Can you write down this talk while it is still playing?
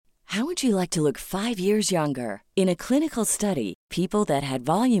How would you like to look 5 years younger? In a clinical study, people that had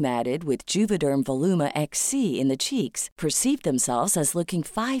volume added with Juvederm Voluma XC in the cheeks perceived themselves as looking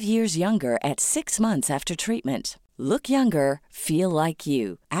 5 years younger at 6 months after treatment. Look younger, feel like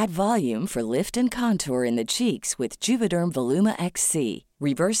you. Add volume for lift and contour in the cheeks with Juvederm Voluma XC.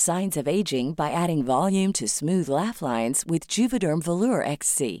 Reverse signs of aging by adding volume to smooth laugh lines with Juvederm Volure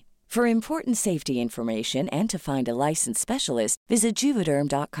XC. For important safety information and to find a licensed specialist, visit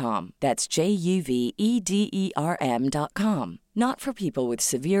Juvederm.com. That's JUVEDERM.com. Not for people with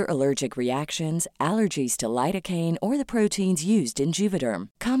severe allergic reactions, allergies to lidocaine, or the proteins used in Juvederm.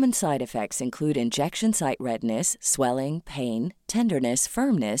 Common side effects include injection site redness, swelling, pain, tenderness,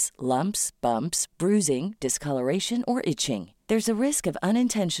 firmness, lumps, bumps, bruising, discoloration, or itching. There's a risk of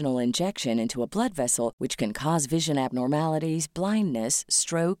unintentional injection into a blood vessel, which can cause vision abnormalities, blindness,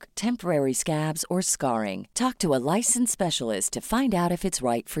 stroke, temporary scabs, or scarring. Talk to a licensed specialist to find out if it's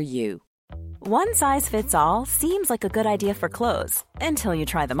right for you. One size fits all seems like a good idea for clothes until you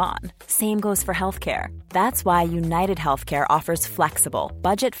try them on. Same goes for healthcare. That's why United Healthcare offers flexible,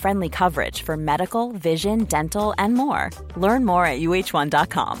 budget-friendly coverage for medical, vision, dental, and more. Learn more at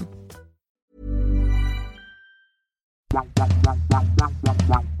uh1.com.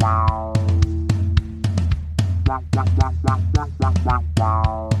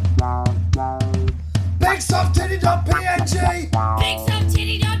 BigSoftTitty.png.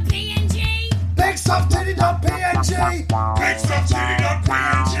 BigSoftTitty.png. BigSoftTitty.png.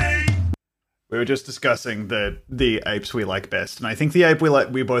 BigSoftTitty.png. We were just discussing the apes we like best, and I think the ape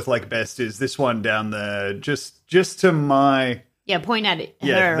we both like best is this one down there, just to my... Yeah, point at it.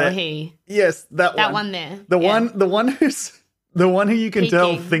 Her or he. Yes, that one. That one there. The one who you can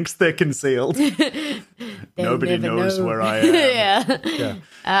tell thinks they're concealed. Nobody knows where I am. Yeah.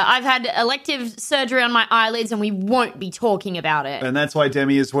 I've had elective surgery on my eyelids, and we won't be talking about it. And that's why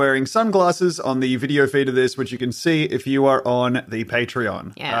Demi is wearing sunglasses on the video feed of this, which you can see if you are on the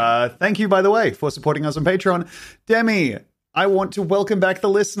Patreon. Yeah. Thank you, by the way, for supporting us on Patreon. Demi, I want to welcome back the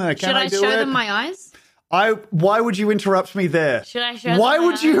listener. Can I do it? Should I show them my eyes? Why would you interrupt me there? Should I show them Why my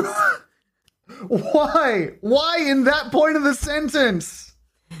would eyes? you? Why? Why in that point of the sentence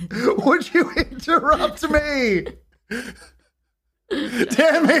would you interrupt me? Demi!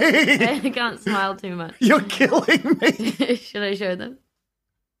 I can't smile too much. You're killing me. Should I show them?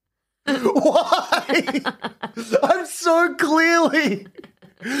 Why? I'm so clearly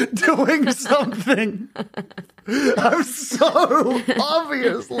doing something. I'm so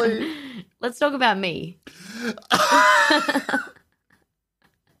obviously. Let's talk about me.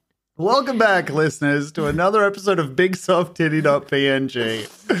 Welcome back, listeners, to another episode of BigSoftTitty.png.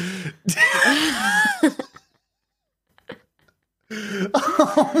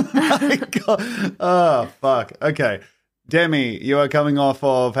 Oh my god. Oh, fuck. Okay. Demi, you are coming off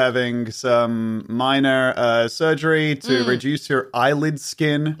of having some minor surgery to reduce your eyelid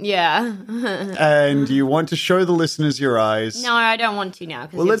skin. Yeah. And you want to show the listeners your eyes. No, I don't want to now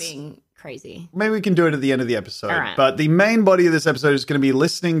because you're being crazy. Maybe we can do it at the end of the episode. All right. But the main body of this episode is going to be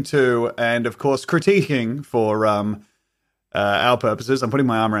listening to and, of course, critiquing for our purposes. I'm putting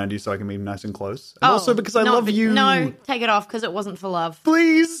my arm around you so I can be nice and close. And also because I love you. No, take it off because it wasn't for love.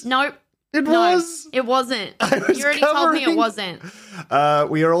 Please. Nope. It was. It wasn't. You already told me it wasn't.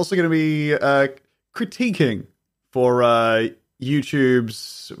 We are also going to be critiquing for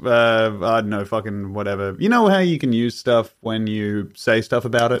YouTube's, I don't know, fucking whatever. You know how you can use stuff when you say stuff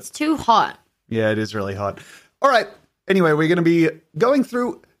about it? It's too hot. Yeah, it is really hot. All right. Anyway, we're going to be going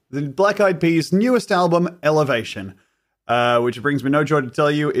through the Black Eyed Peas' newest album, Elevation, which brings me no joy to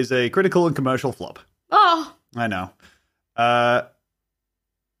tell you is a critical and commercial flop. Oh. I know.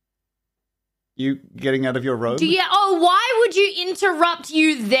 You getting out of your robe? Why would you interrupt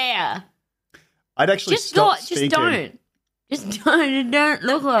you there? I'd actually stop speaking. Just don't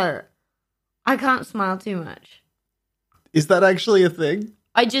look at it. I can't smile too much. Is that actually a thing?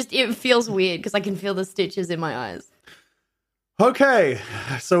 It feels weird because I can feel the stitches in my eyes. Okay,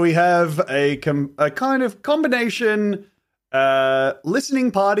 so we have a kind of combination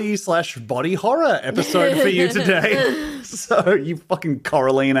listening party / body horror episode for you today. So, you fucking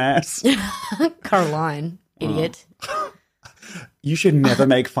Coraline ass. Caroline, idiot. You should never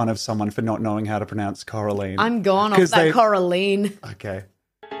make fun of someone for not knowing how to pronounce Coraline. I'm gone off that Coraline. Okay.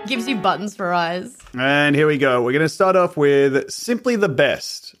 Gives you buttons for eyes. And here we go. We're going to start off with Simply the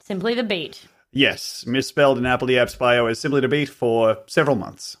Best. Simply the Beat. Yes, misspelled in Apple the App's bio as Simply the Beat for several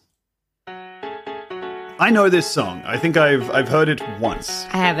months. I know this song. I think I've heard it once.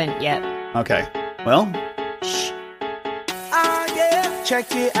 I haven't yet. Okay. Well,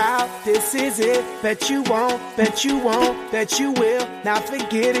 check it out, this is it. Bet you won't, bet you won't, bet you will. Now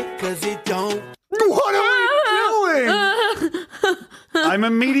forget it, cause it don't. What are we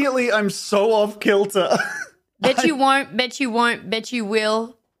doing? I'm so off kilter. Bet you won't, bet you won't, bet you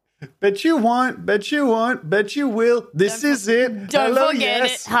will. Bet you won't, bet you won't, bet you will. This is it. Don't Hello, forget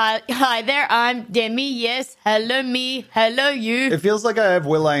yes. it. Hi there, I'm Demi, yes. Hello me, hello you. It feels like I have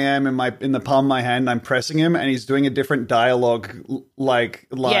will.i.am in the palm of my hand and I'm pressing him and he's doing a different dialogue line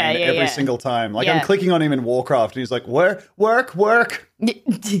every single time. Like I'm clicking on him in Warcraft and he's like, work. Whatever.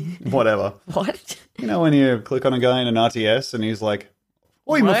 What? You know when you click on a guy in an RTS and he's like,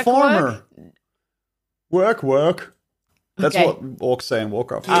 oi, I'm a Work, farmer. Work. That's Okay. what orcs say in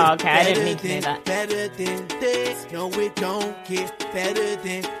Warcraft. Oh, okay, I didn't mean to do that. Better than this. No, it don't get better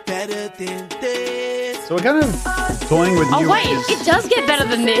than this. So we're kind of toying with Oh, new wait, ways. it does get better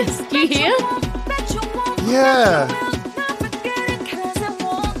than this. Do you hear? Yeah.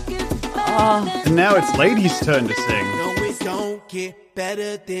 Oh, And now it's Lady's turn to sing. No, it don't get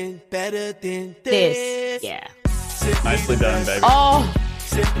better than this. this. Yeah. Nicely done, baby. Oh,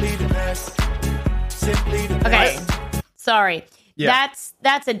 Simply the best. Simply the best. okay. Sorry. Yeah.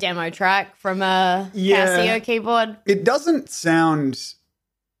 That's a demo track from a Yeah. Casio keyboard. It doesn't sound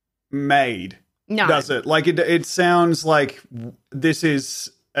made, No. does it? Like it sounds like this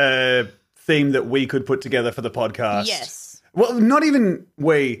is a theme that we could put together for the podcast. Yes. Well, not even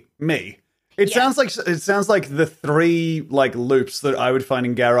me. It Yeah. sounds like the three like loops that I would find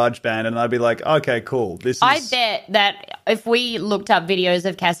in GarageBand, and I'd be like, okay, cool. This is. I bet that if we looked up videos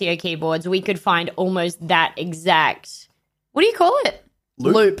of Casio keyboards, we could find almost that exact. What do you call it?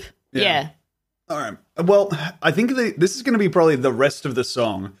 Loop? Yeah. Yeah. All right. Well, I think this is going to be probably the rest of the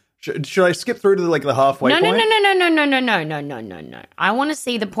song. Should I skip through to the halfway No. point? No. I want to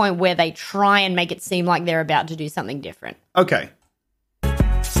see the point where they try and make it seem like they're about to do something different. Okay.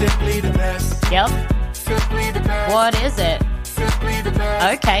 Simply the best. Yep. Simply the best. What is it? Simply the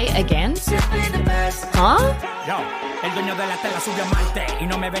best. Okay, again. Simply the best. Huh? Yo, el dueño de la tela subió a Marte y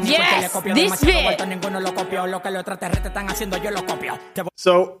no me ven ni Yes, porque le copio this demasiado bit. vuelto, ninguno lo copió. Lo que los extraterrestres están haciendo yo lo copio. Te voy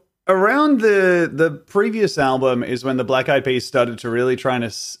So around the previous album is when the Black Eyed Peas started to really trying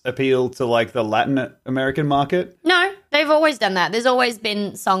to appeal to the Latin American market. No, they've always done that. There's always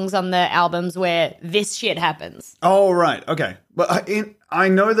been songs on the albums where this shit happens. Oh, right. Okay. But I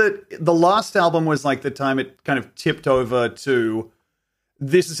know that the last album was the time it kind of tipped over to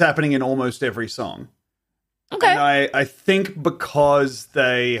this is happening in almost every song. Okay. And I think because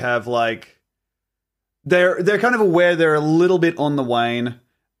they have they're kind of aware they're a little bit on the wane,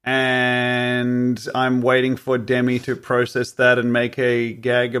 and I'm waiting for Demi to process that and make a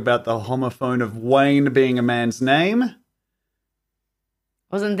gag about the homophone of Wayne being a man's name.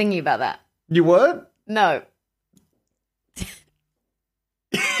 Wasn't thinking about that. You were? No.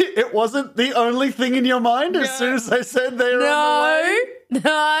 It wasn't the only thing in your mind as soon as I said they were on the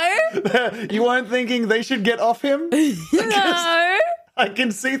No. way? You weren't thinking they should get off him? No. I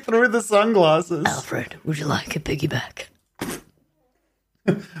can see through the sunglasses. Alfred, would you like a piggyback?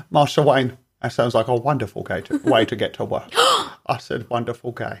 Master Wayne, that sounds like a wonderful way to get to work. I said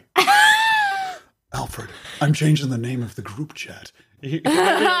wonderful gay. Alfred, I'm changing the name of the group chat. They're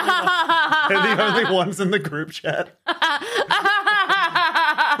the only ones in the group chat.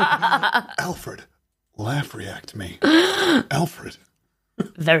 Alfred, laugh react me. Alfred.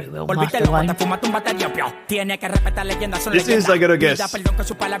 Very well, Volviste Master loco, Wayne. te fumaste un bate diopio. Tiene que respetar leyendas, son This is, leyendas. I gotta guess, Pida perdón que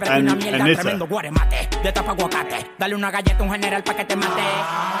su palabra es una mierda, Anita. tremendo guaremate. De tapa aguacate, dale una galleta a un general pa' que te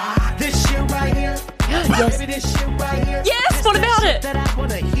mate. This shit right here. Yes. Baby, this shit right here. Yes, what about it? That I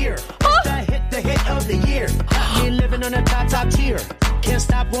wanna hear. The hit of the year. Me living on a top tier. Can't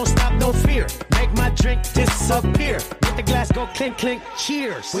stop, won't stop, no fear. Make my drink disappear. Let the glass go clink, clink,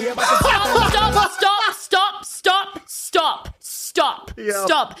 cheers. We about Stop. Yeah.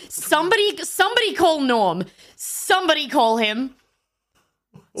 Stop. Somebody call Norm. Somebody call him.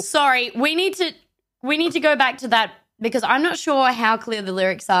 Sorry, we need to go back to that because I'm not sure how clear the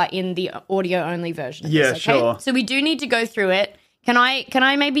lyrics are in the audio only version of Yeah, this, okay? sure. So we do need to go through it. Can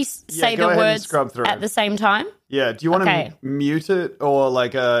I maybe say go the ahead and words scrub through at it. the same time? Yeah, do you want Okay. to mute it or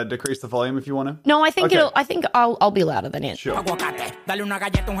decrease the volume if you want to? No, I think Okay. I'll be louder than it. Sure. Aguacate, dale una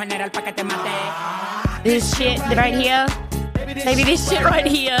galleta a un general pa' que te mate. This shit right here. Maybe this shit right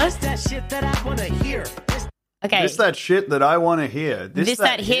here. that shit that I wanna hear. Okay. This that shit that I want to hear. This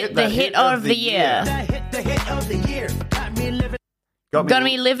that hit, the hit of the year. The hit of the year. Got me living Gonna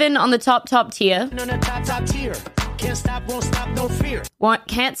be living on the top tier. on a top tier. Can't stop, won't stop, no fear.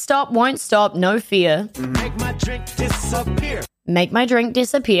 Can't stop, won't stop, no fear. Make my drink disappear. Make my drink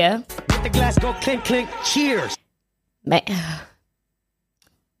disappear. Let the glass go clink, clink, cheers.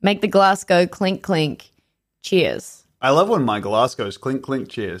 Make the glass go clink, clink. Cheers. I love when my glass goes clink, clink,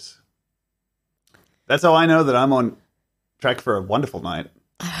 cheers. That's how I know that I'm on track for a wonderful night.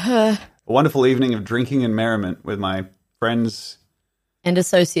 A wonderful evening of drinking and merriment with my friends And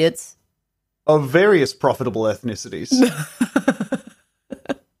associates. of various profitable ethnicities.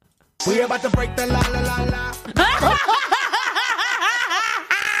 We about to break the la la la la.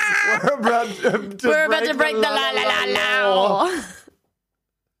 We're about to break the la la la la.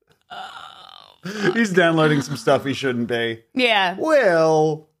 He's downloading some stuff he shouldn't be. Yeah.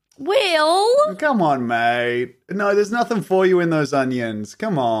 Will, Will. come on, mate. No, there's nothing for you in those onions.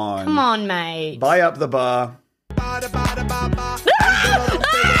 Come on. Come on, mate. Buy up the bar. Ba da ba da ba ba.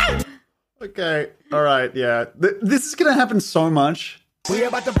 Okay. All right. Yeah. This is going to happen so much. We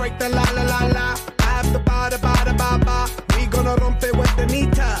about to break the la la la la. I have the ba da ba da ba ba. We gonna rompe with the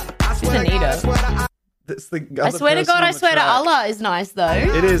Nita. I swear to God, I swear to That's the I other swear to person God, on I the swear to track. Allah is nice though.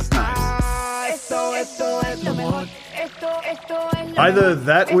 It is nice. Esto es lo mejor. Either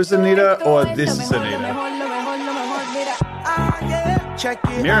that was Anita or this is Anita. Check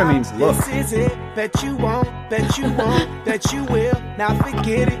it Mira out. means look. This is it. Bet you won't, bet you won't, bet you will. Now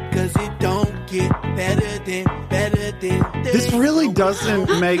forget it, cause it don't get better than This really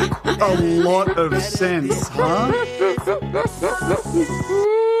doesn't make a lot of sense, huh?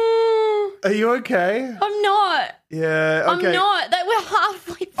 Are you okay? I'm not. Yeah, okay. I'm not. That we're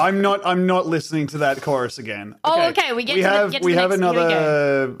halfway through. I'm not listening to that chorus again. Oh, okay, we get to the- have get to we the have next-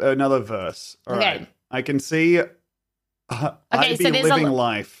 here we another verse. All Okay. right. I can see I so be there's a living lo-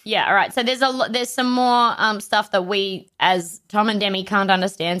 life. Yeah, all right. So there's some more stuff that we as Tom and Demi can't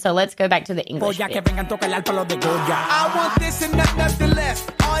understand. So let's go back to the English Polla que bit. vengan toca el palo de Goya. I want this and nothing less.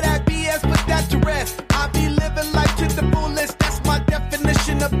 All that BS, put that to rest. I be living life to the fullest. That's my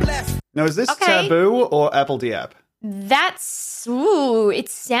definition of blessed. Now, is this Okay. Taboo or Apple Diap? That's it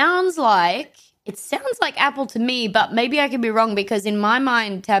sounds like Apple to me, but maybe I could be wrong because in my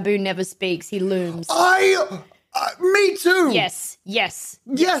mind, Taboo never speaks. He looms. Me too. Yes. Yes.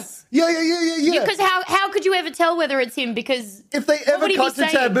 Yeah. Because how could you ever tell whether it's him? Because If they what ever would he be cut to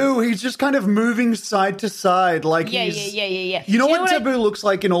saying? Taboo, he's just kind of moving side to side, like Yeah. he's. You know You know what I- Taboo looks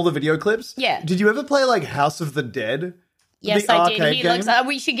like in all the video clips? Yeah. Did you ever play like House of the Dead? Yes, The I did. arcade He game? looks.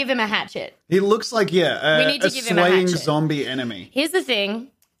 We should give him a hatchet. He looks like We need to a give him a swaying hatchet. zombie enemy. Here's the thing.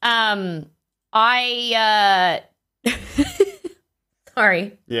 I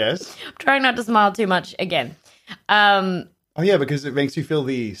sorry, Yes. I'm trying not to smile too much again. Oh yeah, because it makes you feel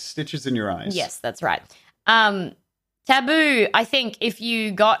the stitches in your eyes. Yes, that's right. Taboo, I think if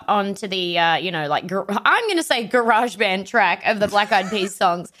you got onto the, I'm going to say GarageBand track of the Black Eyed Peas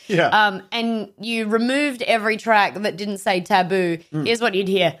songs, Yeah. and you removed every track that didn't say Taboo, here's what you'd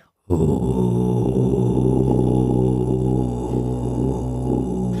hear.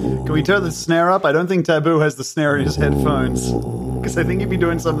 Can we turn the snare up? I don't think Taboo has the snare in his headphones. Because I think he'd be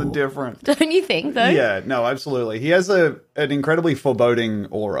doing something different. Don't you think, though? Yeah, no, absolutely. He has an incredibly foreboding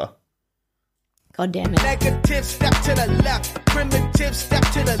aura. God damn it. Negative step to the left. Primitive step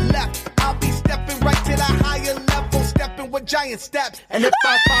to the left. I'll be stepping right to the higher level. Stepping with giant steps. And if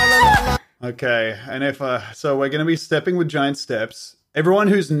I follow la, la, Okay, and if so we're going to be stepping with giant steps. Everyone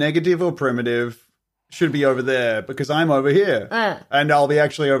who's negative or primitive should be over there because I'm over here. And I'll be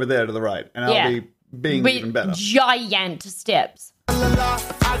actually over there to the right. And I'll Yeah. be being With even better. giant steps. la,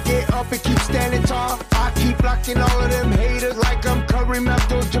 I get up and keep standing tall. I keep blocking all of them haters like I'm Kareem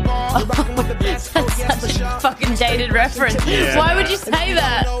Abdul-Jabbar. Rocking with the best. Oh, yes, for Such a sure. fucking dated reference. Why would you say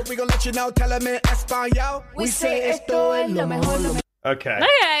that? We gonna let you know, tell them in Espanol. We say esto es lo mejor. Okay.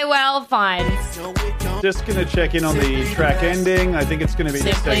 Okay, well, fine. No, we don't. Just going to check in on the track ending. I think it's going to be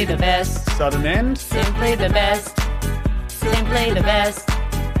just Simply a the best. sudden end. Simply the best. Simply the best.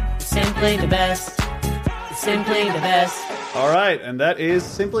 Simply the best. Simply the best. All right, and that is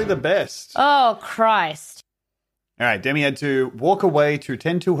simply the best. Oh, Christ. All right, Demi had to walk away to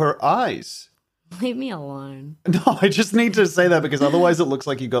tend to her eyes. Leave me alone. No, I just need to say that because otherwise it looks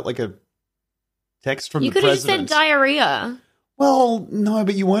like you got like a text from You the could have just president. said diarrhea. Well, no,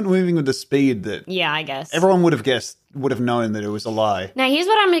 but you weren't moving with the speed that Yeah, I guess. everyone would have known that it was a lie. Now, here's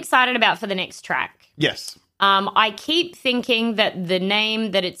what I'm excited about for the next track. Yes. I keep thinking that the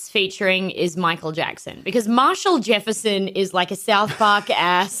name that it's featuring is Michael Jackson because Marshall Jefferson is like a South Park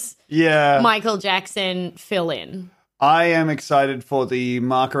ass Yeah. Michael Jackson fill-in. I am excited for the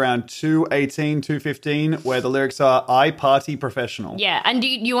mark around 2:18, 2:15, where the lyrics are "I party professional." Yeah, and do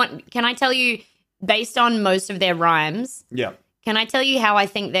you want? Can I tell you, based on most of their rhymes, Yeah. can I tell you how I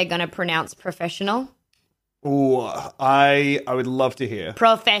think they're going to pronounce professional? Ooh, I would love to hear.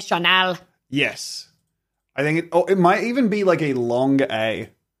 Professional. Yes. I think it might even be like a long A.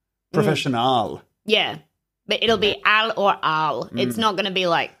 Professional. Yeah. But it'll be al or al. It's not going to be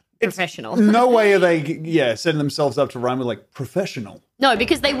like professional. No way are they, setting themselves up to rhyme with like professional. No,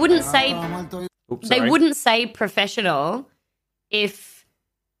 because they wouldn't say Oops, they sorry. wouldn't say professional if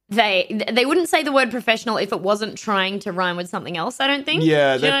they wouldn't say the word professional if it wasn't trying to rhyme with something else, I don't think.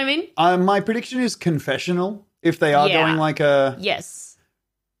 Yeah. Do you know what I mean? My prediction is confessional. If they are Yeah. going like a... Yes.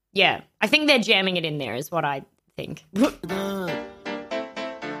 Yeah. I think they're jamming it in there is what I think.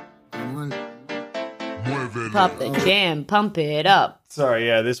 Pop the jam, pump it up. Sorry,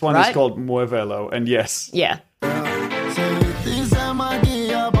 yeah, this one is Right? called Muévelo, and yes. Yeah.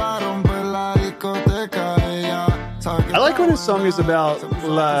 I like when a song is about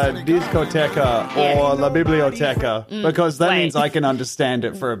la discoteca or la biblioteca because that Wait. means I can understand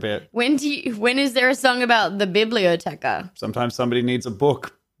it for a bit. When is there a song about the biblioteca? Sometimes somebody needs a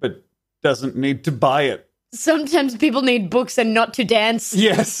book but doesn't need to buy it. Sometimes people need books and not to dance.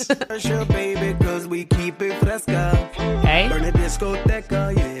 Yes. Baby, 'cause we keep it fresca. Okay. Burn a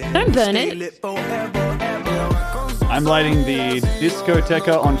discoteca, yeah. Don't burn Stay it. lit forever, ever. I'm lighting the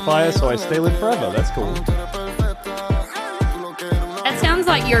discoteca on fire so I stay lit forever. That's cool. That sounds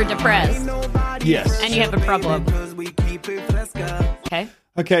like you're depressed Yes. and you have a problem. 'Cause we keep it fresca. Okay.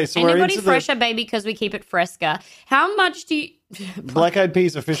 Okay, so we're Anybody into fresher, baby, because we keep it fresca. How much do you... the Black Eyed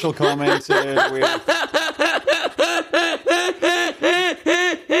Peas official commented with...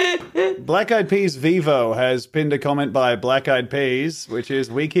 Black Eyed Peas Vivo has pinned a comment by Black Eyed Peas, which is,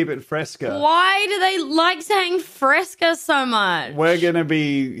 we keep it fresca. Why do they like saying fresca so much? We're going to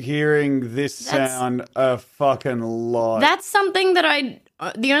be hearing this sound a fucking lot. That's something that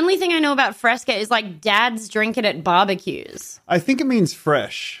the only thing I know about fresca is like dads drink it at barbecues. I think it means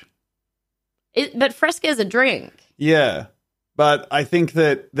fresh. But fresca is a drink. Yeah. But I think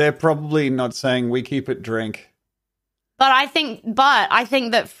that they're probably not saying we keep it drink. But I think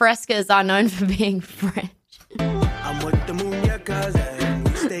that frescas are known for being fresh. I'm with the muñecas and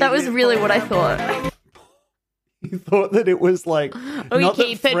we stay That was lit really what I forever. thought. You thought that it was like... We not that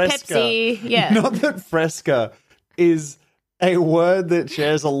keep it fresca- Pepsi. Yeah. Not that fresca is a word that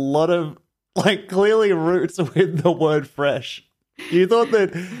shares a lot of, like, clearly roots with the word fresh. You thought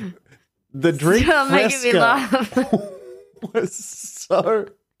that the drink Stop making me fresca laugh. was so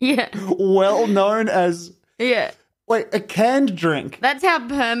Yeah. well known as, Yeah. wait, a canned drink. That's how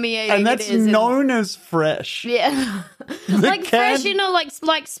permeating And that's it is. known as fresh. Yeah. Like fresh, can-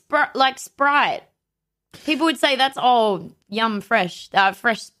 like Sprite. People would say that's yum fresh.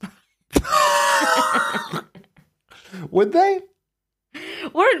 Fresh Sprite. Would they?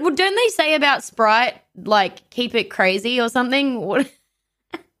 What don't they say about Sprite? Like keep it crazy or something? What?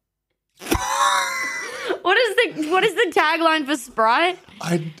 What is the tagline for Sprite?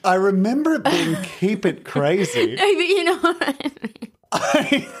 I remember it being keep it crazy. No, but you know what I mean.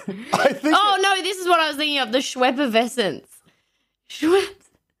 I think Oh no, this is what I was thinking of. The Schweppervescence.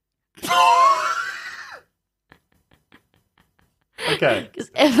 okay.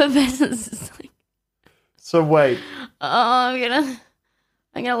 Because effervescence is like, So wait. I'm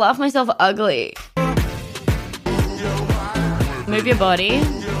gonna laugh myself ugly. Move your body.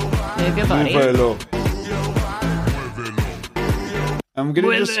 Move your body. Muévelo. I'm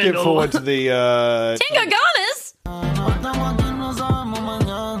gonna just skip Muévelo. forward to the Tingo Garners.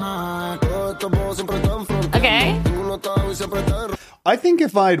 Okay. I think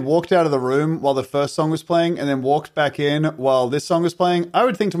if I'd walked out of the room while the first song was playing and then walked back in while this song was playing, I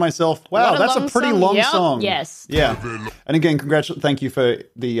would think to myself, wow, What a that's a long pretty song. long Yep. song. Yes. Yeah. And again, thank you for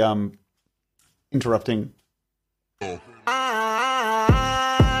the interrupting.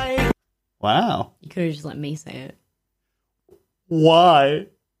 Wow. You could have just let me say it. Why?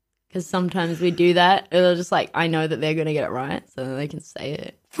 Because sometimes we do that. And they're just like, I know that they're going to get it right, so they can say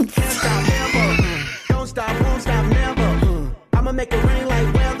it. Can't stop never. Don't stop, won't stop never. I'ma make it rain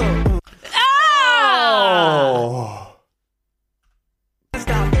like weather. Oh. Can't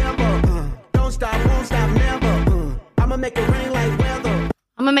stop ever. Don't stop, won't stop never. I'ma make it rain like weather.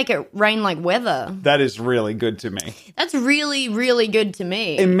 I'm going to make it rain like weather. That is really good to me. That's really, really good to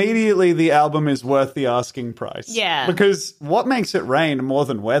me. Immediately, the album is worth the asking price. Yeah. Because what makes it rain more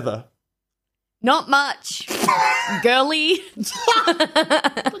than weather? Not much. Girly.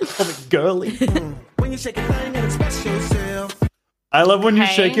 Call it girly. When you shake a thing and express yourself. I love when you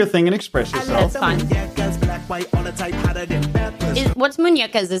Okay. shake your thing and express yourself. That's fine. Muñecas, black, white, all the type hotter than peppers. What's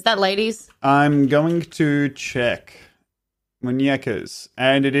muñecas? Is that ladies? I'm going to check Muñecas.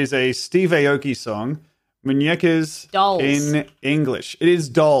 And it is a Steve Aoki song. Muñecas Dolls. in English. It is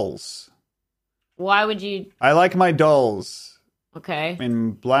dolls. Why would you... I like my dolls Okay.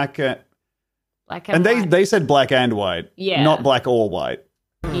 in black. Black And white. they said black and white. Yeah. Not black or white.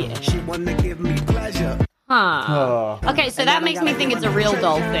 Yeah. She wanna give me pleasure. Huh. Oh. Okay, so that makes me think it's a real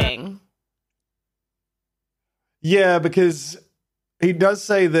doll thing. Yeah, because he does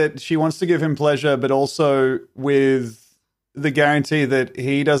say that she wants to give him pleasure, but also with the guarantee that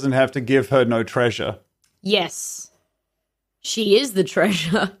he doesn't have to give her no treasure. Yes. She is the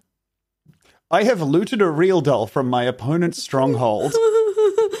treasure. I have looted a real doll from my opponent's stronghold.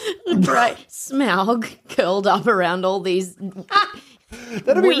 Right. Smaug curled up around all these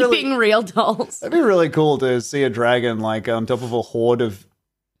That'd be weeping real dolls. That'd be really cool to see a dragon like on top of a horde of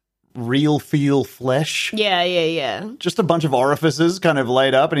real feel flesh. Yeah, yeah, yeah. Just a bunch of orifices kind of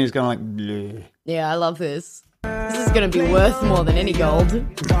laid up, and he's kind of like, bleh. Yeah, I love this. This is going to be worth more than any gold.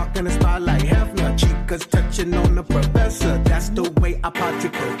 Dark in the spotlight, Hefner, chicas touching on the professor. That's the way I party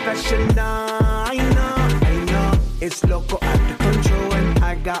professional. I know, it's local out of control, and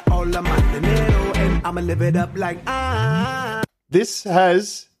I got all of my dinero, and I'ma live it up like This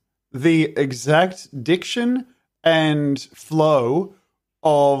has the exact diction and flow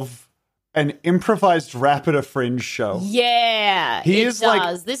of an improvised rap at a fringe show. Yeah, He it is like-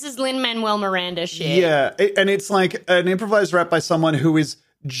 does. This is Lin-Manuel Miranda shit. Yeah, and it's like an improvised rap by someone who is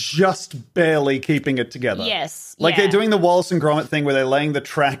just barely keeping it together. Yes, Like yeah. they're doing the Wallace and Gromit thing where they're laying the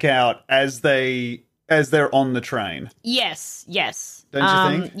track out as they're on the train. Yes.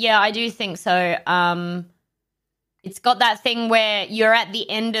 Don't you think? Yeah, I do think so. It's got that thing where you're at the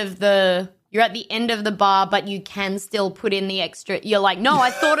end of the bar, but you can still put in the extra. You're like, no, I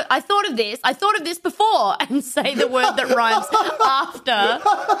thought of this before, and say the word that rhymes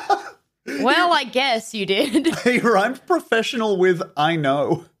after. Well, I guess you did. He rhymed professional with I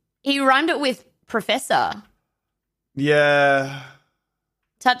know. He rhymed it with professor, Yeah.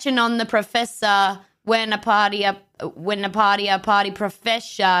 touching on the professor when a party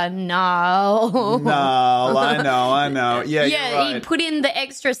professional. No, I know. Yeah, Yeah, you're he right. put in the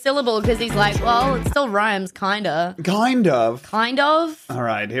extra syllable because he's like, well, it still rhymes, kinda. Kind of. Kind of. All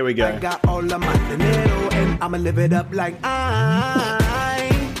right, here we I go. got all of my dinero, and I'ma live it up like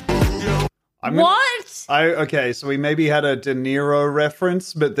I'm gonna- What? Okay, so we maybe had a De Niro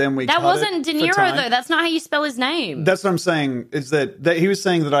reference, but then we That cut wasn't it De for Niro, time. though. That's not how you spell his name. That's what I'm saying, is that he was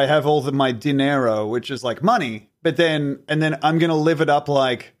saying that I have all of my dinero, which is like money, and then I'm going to live it up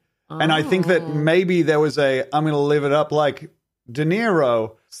like, and I think that maybe there was I'm going to live it up like De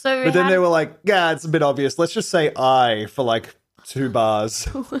Niro, So but then how- they were like, yeah, it's a bit obvious. Let's just say I for like 2 bars.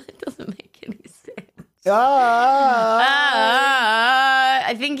 It doesn't make any sense.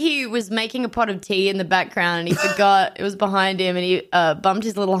 I think he was making a pot of tea in the background and he forgot it was behind him and he bumped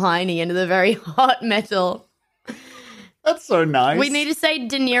his little hiney into the very hot metal. That's so nice. We need to say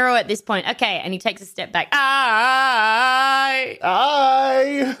De Niro at this point. Okay, and he takes a step back.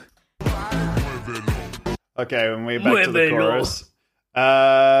 Okay, when we're back to the chorus.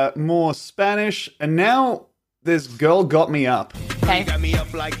 More Spanish, and now this girl got me up. Okay. got me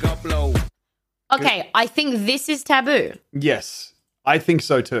up like upload. Okay, I think this is taboo. Yes, I think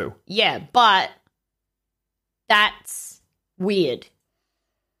so too. Yeah, but that's weird.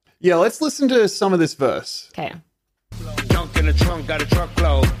 Yeah, let's listen to some of this verse. Okay. Junk in the trunk, got a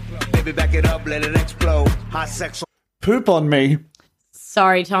truckload. Baby, back it up, let it explode. Hot sex. Poop on me.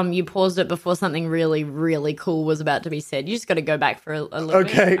 Sorry, Tom, you paused it before something really, really cool was about to be said. You just got to go back for a little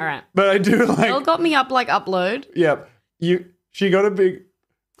Okay, bit. All right. but I do Girl like. got me up like upload. Yep, she got a big,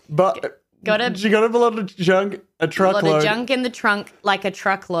 but she got a lot of junk, a A truckload. lot of junk in the trunk like a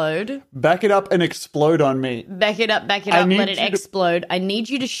truckload. Back it up and explode on me. Back it up, I let need it you to- explode. I need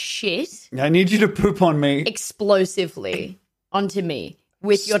you to shit I need you to poop on me. explosively onto me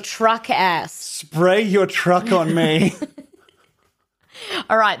with your truck ass. Spray your truck on me.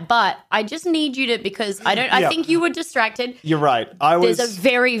 All right, but I just need you to, because I Yeah. think you were distracted. You're right. I was. There's a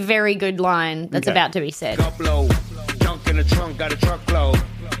very, very good line that's Okay. about to be said. Upload. Junk in the trunk, got a truckload.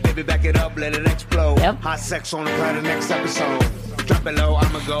 Baby, back it up, let it explode. Yep. Hot sex on the platter next episode. Drop it low,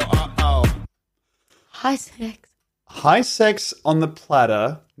 I'ma go uh-oh. High sex. High sex on the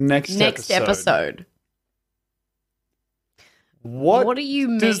platter next Episode. What do you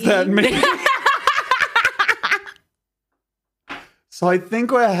mean? does that mean? So I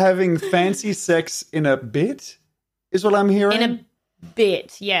think we're having fancy sex in a bit, is what I'm hearing. In a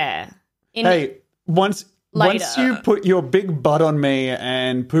bit, yeah. Hey, once Later. you put your big butt on me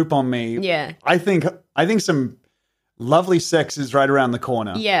and poop on me, Yeah. I think some lovely sex is right around the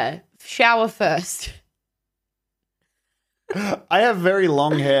corner. Yeah. Shower first. I have very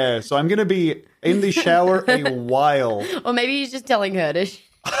long hair, so I'm going to be in the shower a while. Or maybe he's just telling her to.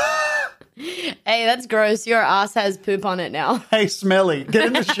 Hey, that's gross. Your ass has poop on it now. Hey, Smelly, get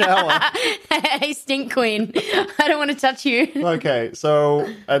in the shower. Hey, stink queen. I don't want to touch you. Okay,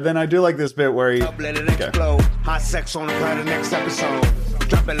 so then I do like this bit where he... Let it explode. Hot sex on the planet next episode.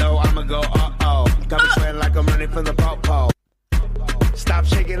 Drop it low, I'ma go uh-oh. Got me sweating like I'm running from the po-po. Stop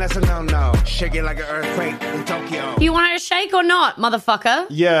shaking, that's a no-no. Shake it like an earthquake in Tokyo. You want to shake or not, motherfucker?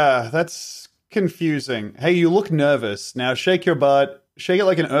 Yeah, that's confusing. Hey, you look nervous. Now shake your butt. Shake it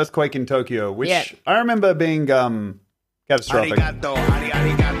like an earthquake in Tokyo, which I remember being catastrophic. Arigato,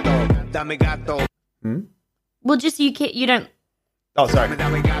 arigato, dame gato. Well, just you don't... Oh, sorry.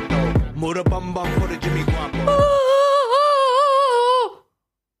 Dame gato. Muda bum bum for the Jimmy Guapo.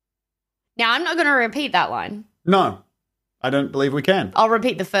 Now, I'm not going to repeat that line. No, I don't believe we can. I'll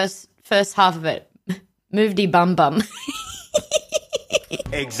repeat the first half of it. Move de bum bum.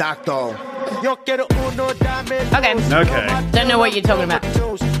 Exacto. Yo quiero uno, dame dos. Okay. Don't know what you're talking about.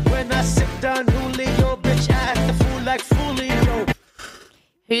 When I sit down, Julio, bitch, I act the fool like Fulio.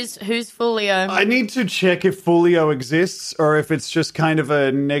 Who's Fulio? I need to check if Fulio exists or if it's just kind of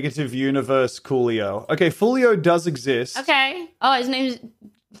a negative universe Coolio. Okay, Fulio does exist. Okay. Oh, his name's...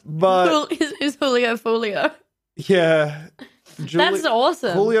 But... Who's Julio Fulio? Yeah. That's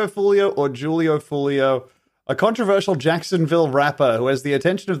awesome. Julio Fulio or Julio Fulio, a controversial Jacksonville rapper who has the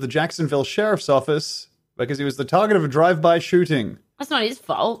attention of the Jacksonville Sheriff's Office because he was the target of a drive-by shooting. That's not his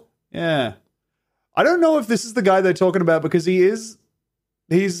fault. Yeah. I don't know if this is the guy they're talking about because he's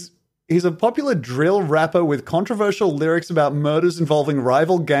a popular drill rapper with controversial lyrics about murders involving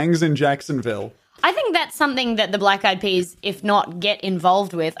rival gangs in Jacksonville. I think that's something that the Black Eyed Peas, if not get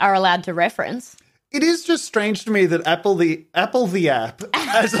involved with, are allowed to reference. It is just strange to me that Apple the App,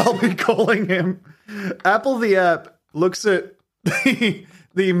 as I'll be calling him, Apple the App looks at the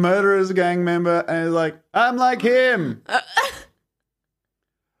murderer's gang member and is like, I'm like him.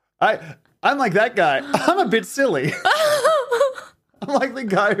 I'm like that guy. I'm a bit silly. I'm like the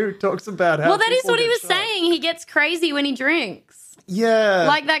guy who talks about how. Well, that is people what he get was shot. saying. He gets crazy when he drinks. Yeah.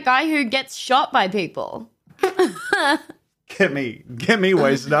 Like that guy who gets shot by people. Get me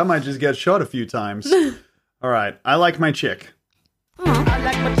wasted. I might just get shot a few times. All right. I like my chick. I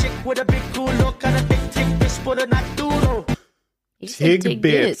like my chick with a big culo, kind of big tick, bitch, but not duro. Tig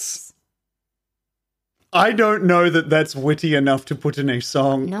bits. I don't know that that's witty enough to put in a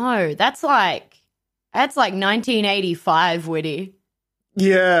song. No, that's like 1985 witty.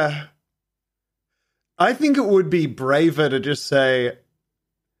 Yeah. I think it would be braver to just say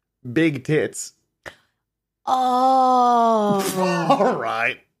big tits. Oh. All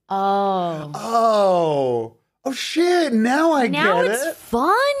right. Oh. Oh, shit. Now I get it. Now it's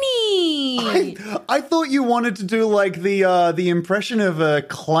funny. I thought you wanted to do like the impression of a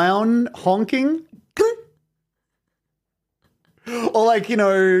clown honking. Or like, you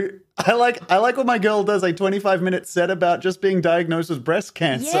know, I like when my girl does a 25-minute set about just being diagnosed with breast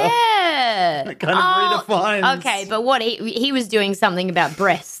cancer. Yeah. It kind of redefines. Okay, but what he was doing something about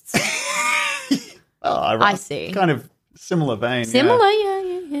breasts. I see. Kind of similar vein. Similar, Yeah.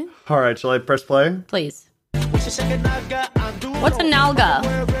 yeah. All right, shall I press play? Please. What's a nalga?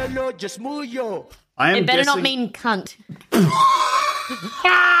 I am It better not guessing- mean cunt.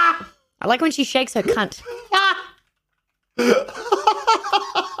 I like when she shakes her cunt.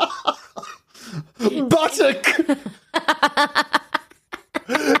 Buttock.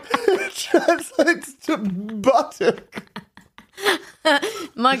 It translates to buttock.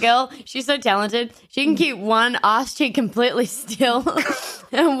 My girl, she's so talented. She can keep one ass cheek completely still.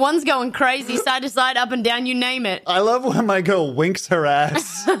 And one's going crazy, side to side, up and down, you name it. I love when my girl winks her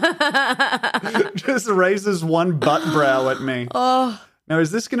ass. Just raises one butt brow at me. Oh. Now,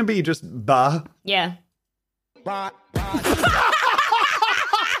 is this going to be just ba? Yeah. Fuck.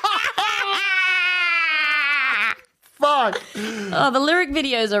 Oh, the lyric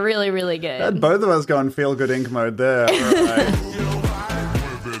videos are really, really good. Had both of us go in feel good ink mode there. All right.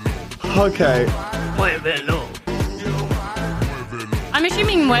 Okay. I'm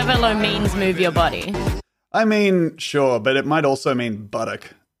assuming muévelo means move your body. I mean, sure, but it might also mean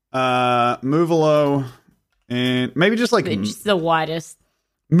buttock. Movelo, and maybe just like It's just the widest.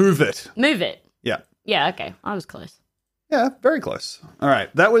 move it. Move it. Yeah. Yeah, okay. I was close. Yeah, very close. All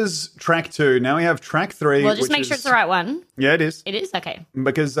right, that was track 2. Now we have track 3. Well, just which make sure is- it's the right one. Yeah, it is. It is? Okay.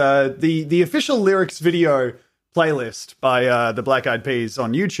 Because the official lyrics video playlist by the Black Eyed Peas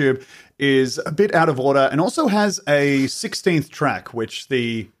on YouTube is a bit out of order and also has a 16th track, which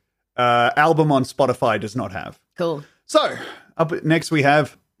the album on Spotify does not have. Cool. So, up next we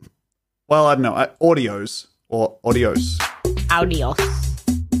have, well, I don't know, audios or audios. Audios.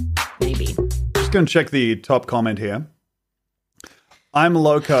 Maybe. Just going to check the top comment here. I'm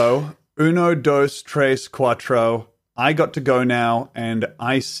loco. Uno, dos, tres, cuatro. I got to go now, and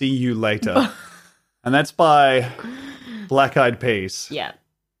I see you later. And that's by Black Eyed Peas. Yeah.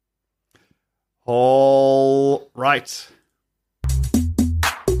 All right.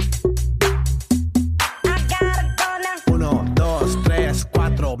 Uno, dos, tres,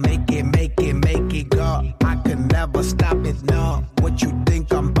 cuatro. Make it go. I can never stop it, no. What you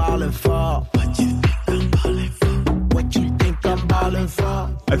think I'm ballin' for? What you think I'm ballin' for? What you think I'm ballin'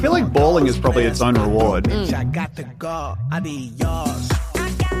 for? I feel like balling is probably its own reward. Bitch, I got to go. Adios.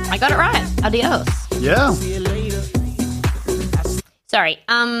 I got it right. Adios. Yeah. See you later. Sorry.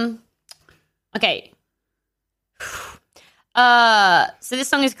 Okay. So this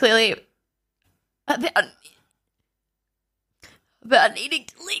song is clearly about needing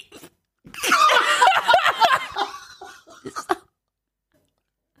to leave.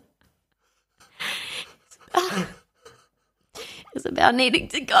 It's about needing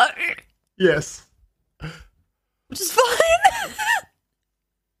to go, Yes. which is fine.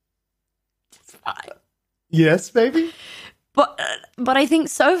 It's fine. Yes, baby? But I think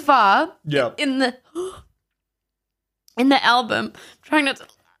so far Yeah. in the album, I'm trying not to.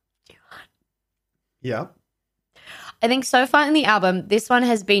 Yeah. I think so far in the album, this one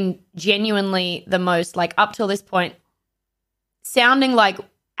has been genuinely the most, like, up till this point, sounding like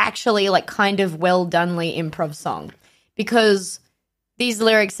actually, like, kind of well donely improv song, because these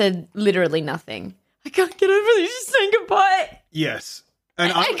lyrics said literally nothing. I can't get over this. Just saying goodbye. Yes.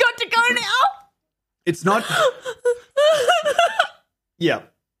 And I got to go now. it's not. Yeah.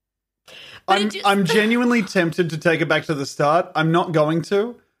 But I'm genuinely tempted to take it back to the start. I'm not going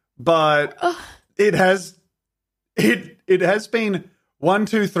to, but it has been 1,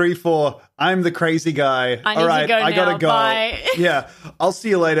 2, 3, 4. I'm the crazy guy. I need All right, to go I gotta now. go. Bye. Yeah, I'll see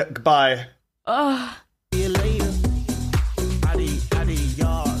you later. Bye. Oh, See you later.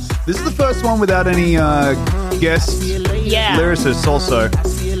 Adios. This is the first one without any guest See you later. yeah. lyricists. Also,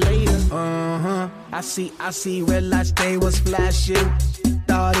 See you later. I see red lights, they was flashing.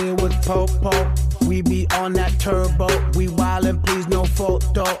 Thought it was po-po. We be on that turbo. We wildin', please, no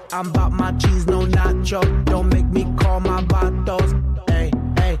photo. I'm about my cheese, no nacho. Don't make me call my vatos. Hey,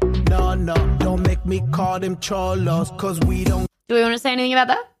 no. Don't make me call them cholos. Cause we don't. Do we want to say anything about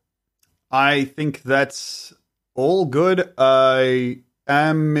that? I think that's all good. I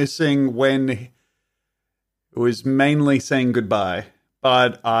am missing when it was mainly saying goodbye,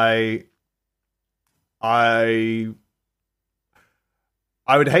 but I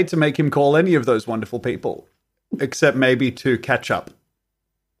would hate to make him call any of those wonderful people, except maybe to catch up.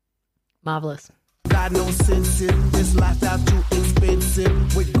 Marvelous. Got no sense in this lifestyle too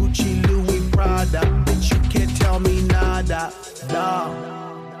expensive. With Gucci, Louis, Prada, bitch, you can't tell me nada. No,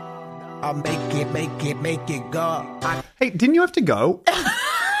 I'll make it go. Hey, didn't you have to go? I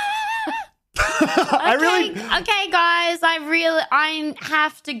really. Okay, guys. I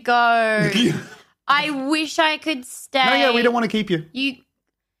have to go. I wish I could stay. No, yeah, we don't want to keep you.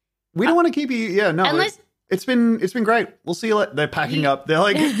 We don't want to keep you. Yeah, no. Unless- It's been great. We'll see you later. They're packing up. They're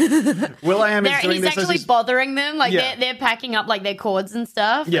like, Will.i.am is doing He's this. actually bothering them. Like, Yeah. they're packing up, like, their cords and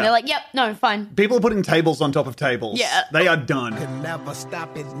stuff. Yeah. And they're like, yep, no, fine. People are putting tables on top of tables. Yeah. They are done. Can never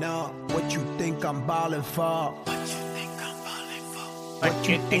stop it, no. What you think I'm ballin' for? What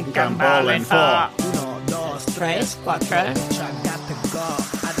you think I'm balling for? Uno, dos, Tres, cuatro. Bitch, I got to go.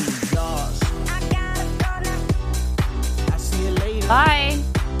 Adios. I see you later. Bye.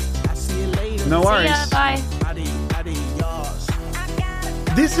 I see you later. No See worries. ya. Bye. Adios.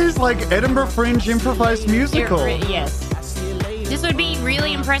 This is like Edinburgh Fringe improvised musical. Yes. I see you later. This would be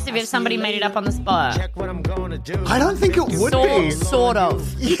really impressive if somebody made it up on the spot. Check what I'm gonna do. I don't think it would be. Sort of.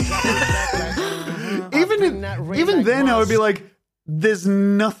 Even then, I would be like, there's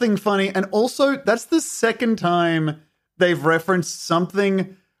nothing funny. And also, that's the second time they've referenced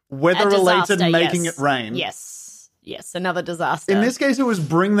something weather-related disaster, making yes. it rain. Yes, another disaster. In this case, it was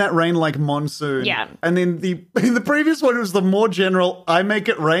bring that rain like monsoon. Yeah. And in the previous one, it was the more general, I make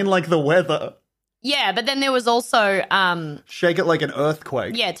it rain like the weather. Yeah, but then there was also, Shake it like an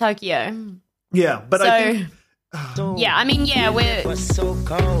earthquake. Tokyo. Yeah, but I think... Yeah, I mean, yeah, we're... was so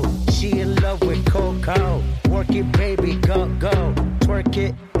cold. She in love with cocoa. Work it, baby, go. Twerk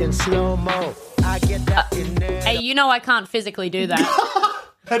it in slow-mo. I get that in there. Hey, you know I can't physically do that.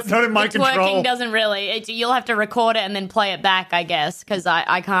 That's not in my control. Twerking doesn't really... you'll have to record it and then play it back, I guess, because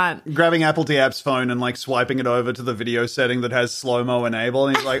I can't... Grabbing Apple App's phone and like swiping it over to the video setting that has slow-mo enabled.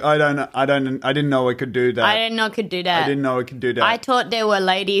 And he's like, I didn't know it could do that. I didn't know it could do that. I didn't know it could do that. I thought there were a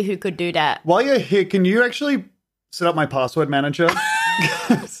lady who could do that. While you're here, can you actually set up my password manager?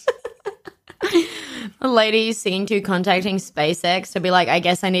 a lady seen to contacting SpaceX to be like, I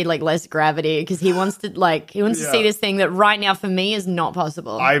guess I need like less gravity because he wants to see this thing that right now for me is not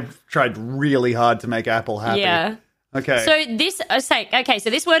possible. I've tried really hard to make Apple happy. Yeah. Okay. So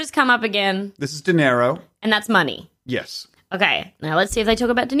this word has come up again. This is dinero. And that's money. Yes. Okay. Now let's see if they talk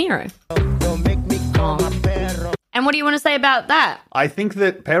about De Niro. Don't make me call my perro. And what do you want to say about that? I think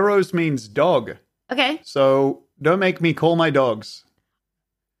that perros means dog. Okay. So don't make me call my dogs.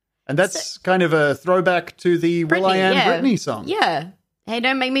 And that's kind of a throwback to the Will I Am Britney song. Yeah. Hey,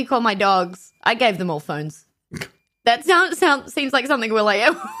 don't make me call my dogs. I gave them all phones. That seems like something Will I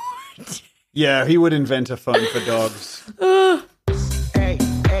Am would. Yeah, he would invent a phone for dogs. Hey,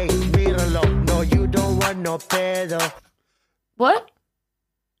 míralo. No, you don't want no pedo. What?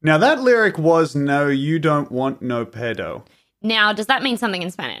 Now, that lyric was, no, you don't want no pedo. Now, does that mean something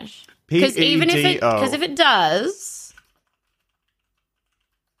in Spanish? Because if it does...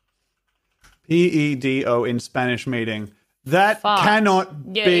 P-E-D-O in Spanish meaning. That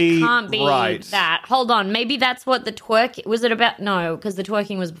cannot be it can't be right. That. Hold on. Maybe that's what the twerk... Was it about... No, because the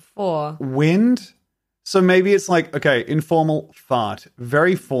twerking was before. Wind? So maybe it's like, okay, informal fart.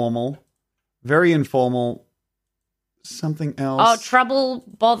 Very formal. Very informal. Something else. Oh, trouble,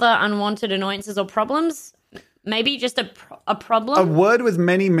 bother, unwanted annoyances or problems? Maybe just a problem? A word with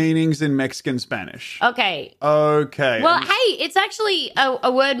many meanings in Mexican Spanish. Okay. Okay. Well, hey, it's actually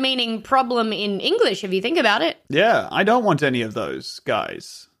a word meaning problem in English, if you think about it. Yeah, I don't want any of those,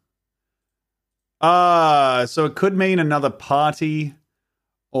 guys. So it could mean another party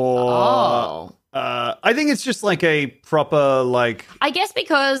or... I think it's just like a proper, like... I guess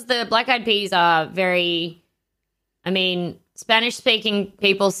because the Black Eyed Peas are very... I mean, Spanish-speaking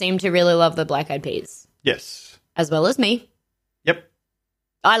people seem to really love the Black Eyed Peas. Yes. As well as me. Yep.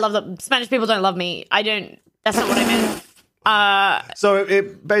 I love them. Spanish people don't love me. I don't... That's not what I meant. So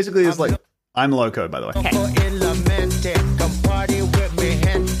it basically is like... I'm loco, by the way. Okay.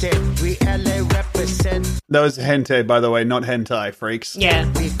 That was hente, by the way, not hentai, freaks. Yeah.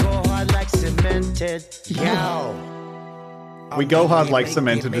 We go hard like cemented. Yow. We go hard like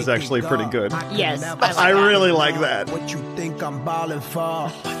cemented is actually pretty good. Yes. I really like that. What you think I'm balling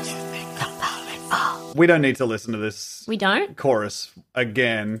for? We don't need to listen to this We don't? chorus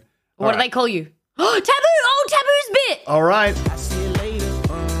again. What do they call you? Oh, Taboo! Oh, Taboo's bit! All right. See you later.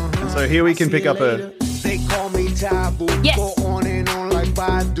 And so here we can pick up a... They call me Taboo. Yes. Go on and on like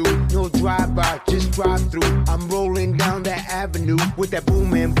Badu. No drive-by, just drive through. I'm rolling down that avenue with that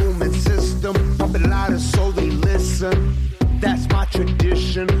booming system. Pumping louder so they listen. That's my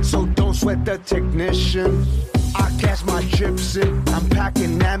tradition, so don't sweat the technician. I cash my chips in, I'm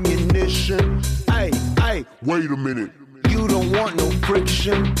packing ammunition. Hey, wait a minute. You don't want no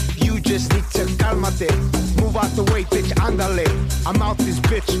friction. You just need to calmate. Move out the way, bitch, andale. I'm out this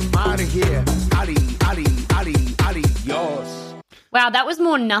bitch, I'm out of here. Ali, yours. Wow, that was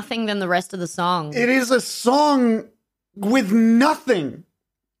more nothing than the rest of the song. It is a song with nothing.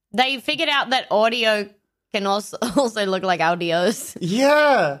 They figured out that audio can also look like audios.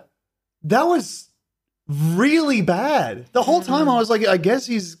 Yeah. That was really bad. The whole time I was like, I guess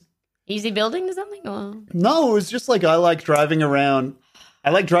he's... Easy building or something? Or? No, it was just like I like driving around.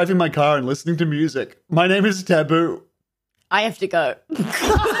 I like driving my car and listening to music. My name is Taboo. I have to go.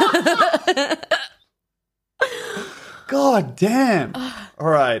 God damn. All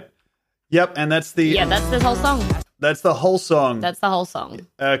right. Yep, and that's the... Yeah, that's the whole song. That's the whole song. That's the whole song.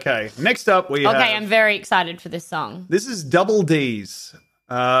 Okay, next up we have... Okay, I'm very excited for this song. This is Double D's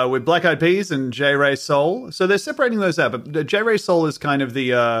with Black Eyed Peas and J. Ray Soul. So they're separating those out, but J. Ray Soul is kind of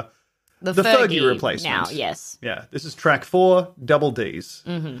the Fergie replacement. Now, yes. Yeah, this is track 4, Double D's.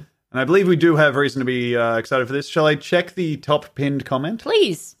 Mm-hmm. And I believe we do have reason to be excited for this. Shall I check the top pinned comment?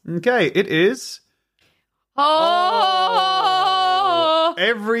 Please. Okay, it is... Oh!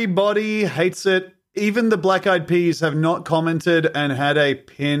 Everybody hates it. Even the Black Eyed Peas have not commented and had a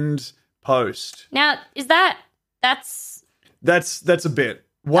pinned post. Now, is that's a bit.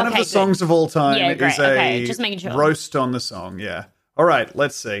 One of Okay, the songs good. of all time Yeah, great. is a Okay, just making sure. roast on the song, yeah. All right,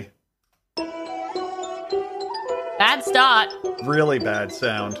 let's see. bad start. Really bad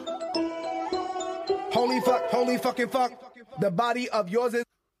sound. Holy fucking fuck. The body of yours is...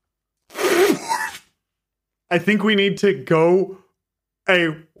 I think we need to go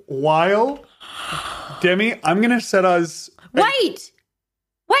a while. Demi, I'm going to set us... Wait.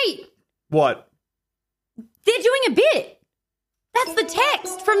 What? They're doing a bit. That's the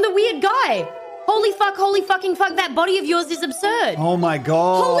text from the weird guy. Holy fucking fuck, that body of yours is absurd. Oh my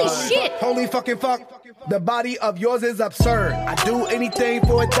God. Holy shit. Holy fucking fuck. The body of yours is absurd. I do anything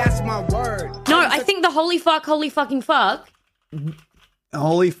for it, that's my word. No, I think the holy fucking fuck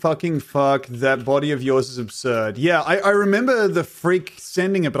Holy fucking fuck, that body of yours is absurd. Yeah, I remember the freak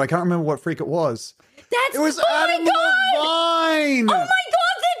sending it, but I can't remember what freak it was. That's It was oh Adam my god! Levine! Oh my god,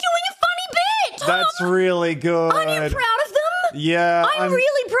 they're doing a funny bit! That's really good. Aren't you proud of them? Yeah. I'm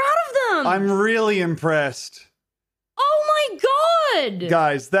really proud of them. I'm really impressed. Oh my god!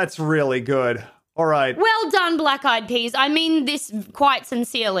 Guys, that's really good. All right. Well done, Black Eyed Peas. I mean this quite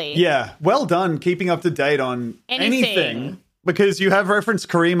sincerely. Yeah, well done keeping up to date on anything. Because you have referenced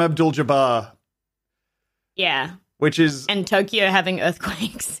Kareem Abdul-Jabbar, Yeah. which is, And Tokyo having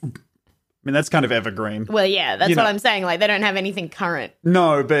earthquakes. I mean, that's kind of evergreen. Well, yeah, that's You what know. I'm saying. Like, they don't have anything current.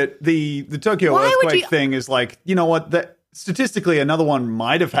 No, but the Tokyo Why would earthquake you- thing is like, you know what? That statistically, another one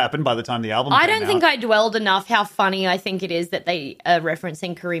might have happened by the time the album I came don't think out. I dwelled enough how funny I think it is that they are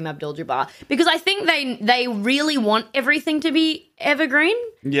referencing Kareem Abdul-Jabbar. Because I think they really want everything to be evergreen.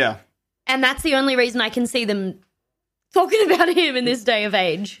 Yeah. And that's the only reason I can see them talking about him in this day of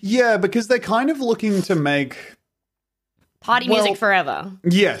age. Yeah, because they're kind of looking to make, Party Well- music forever.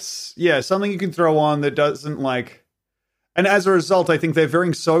 yes, yeah, something you can throw on that doesn't like, and as a result, I think they're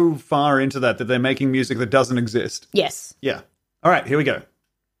veering so far into that they're making music that doesn't exist. Yes. Yeah. All right, here we go.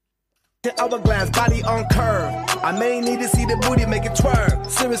 Hourglass, body on curve. I may need to see the booty make it twerk.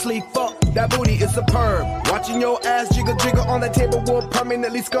 Seriously, fuck, that booty is superb. Watching your ass jiggle jiggle on the table will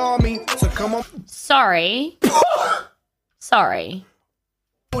permanently scar me. So come on, Sorry. Sorry.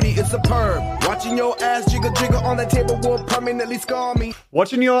 booty is superb. Watching your ass jiggle jiggle on the table will permanently scar me.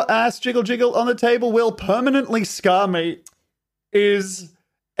 Watching your ass jiggle jiggle on the table will permanently scar me is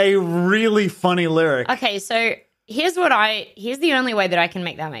a really funny lyric. Okay, so here's the only way that I can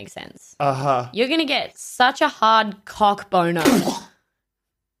make that make sense. Uh-huh. You're going to get such a hard cock boner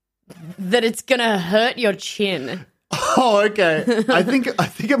that it's going to hurt your chin. Oh, okay. I think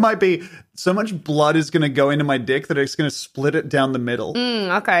it might be so much blood is going to go into my dick that it's going to split it down the middle.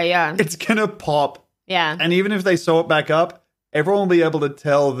 Okay, yeah. It's going to pop. Yeah. And even if they sew it back up, everyone will be able to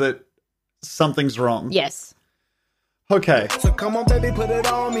tell that something's wrong. Yes. Okay. So come on, baby, put it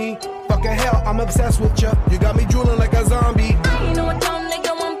on me. Fucking hell, I'm obsessed with you. You got me drooling like a zombie. You know what dumb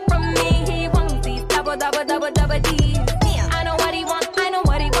nigga want from me? He wants these double D's. I know what he want, I know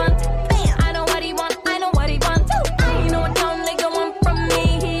what he want. I know what he want, I know what he want. You know what dumb nigga want from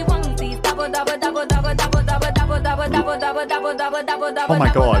me? He wants these double Oh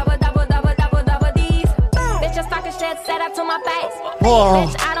my God. D's. Bitch, just talking shit, set up to my face. Oh.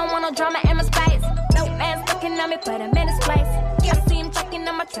 Bitch, I don't want no drama in my space. Man's looking at me, put him in his place. I see him checking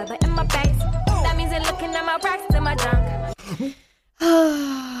on my trailer in my base. That means they're looking at my racks and my junk.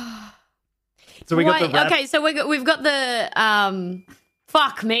 So we got the Wait, rap. okay, so we've got the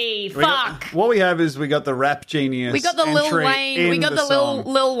fuck me, fuck. What we have is we got the rap genius. We got the Lil entry Wayne. We in got the song.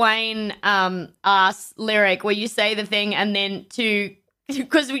 Lil Wayne ass lyric where you say the thing and then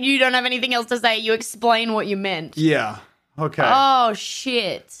because you don't have anything else to say, you explain what you meant. Yeah. Okay. Oh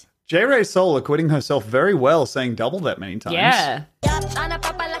shit. J. Ray Soul acquitting herself very well, saying double that many times. Yeah. Tryna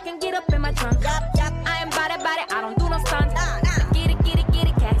pop I can get up in my trunk. I am body, I don't do no stunts. Get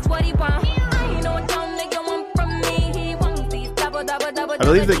it, catch what he want. You know what dumb nigga want from me? He wants these double I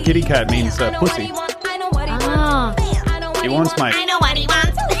believe that kitty cat means pussy. I know what he Ah. wants. I know what He wants my. I know what he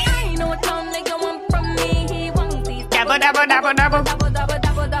wants. You know what dumb nigga want from me? He wants these Double.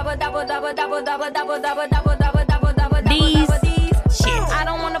 These shit. I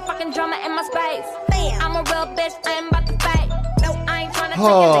don't want no fucking drama in my space. I'm a real bitch, I ain't about to fake. I ain't tryna take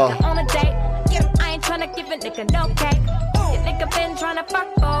Oh. a nigga on a date. I ain't tryna give a nigga no cake. Your nigga been tryna fuck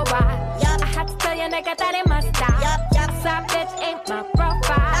for a while. I had to tell your nigga that it must stop. Side bitch ain't my profile.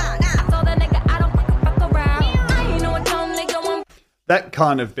 I told the nigga I don't fuck around. You know what dumb nigga want. That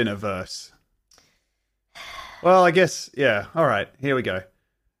can't have been a verse. Well, I guess, yeah. All right, here we go.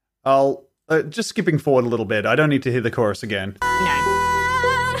 I'll just skipping forward a little bit. I don't need to hear the chorus again. No.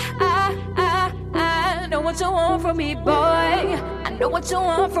 I know what you want from me, boy. I know what you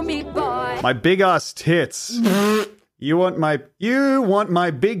want from me, boy. My big ass tits. You want my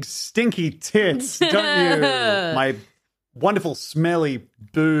big stinky tits, don't you? My wonderful smelly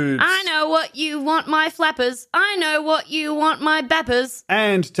boobs. I know what you want, my flappers. I know what you want, my bappers.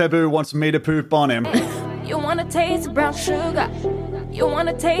 And Taboo wants me to poop on him. You wanna taste the brown sugar. You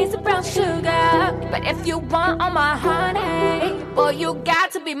wanna taste the brown sugar. But if you want all my honey, boy, you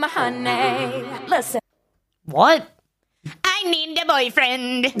got to be my honey. Listen. What? I need a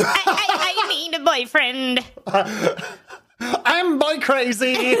boyfriend. I need a boyfriend. I'm boy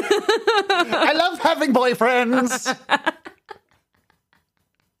crazy. I love having boyfriends.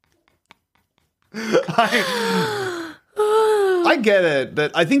 I get it.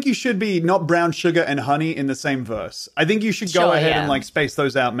 That I think you should be not brown sugar and honey in the same verse. I think you should go Sure, ahead yeah. and like space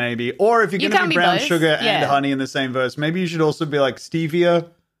those out maybe. Or if you're You going to can't be be brown both. sugar and Yeah. honey in the same verse, maybe you should also be like stevia.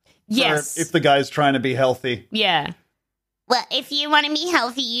 Yes. If the guy's trying to be healthy. Yeah. Well, if you want to be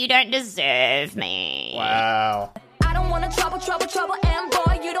healthy, you don't deserve me. Wow. I don't wanna trouble, and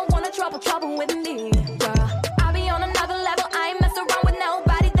boy, you don't wanna trouble with me, girl. I'll be on another level, I ain't mess around with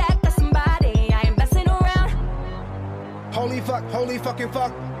nobody that got somebody. I ain't messing around. Holy fucking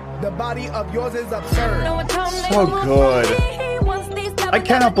fuck. The body of yours is absurd. No one told me So what good. he wants these I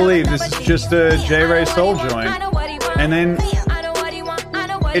cannot believe this is just a J. Ray Soul joint. And then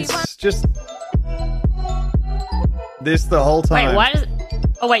it's just this the whole time. Wait, why does...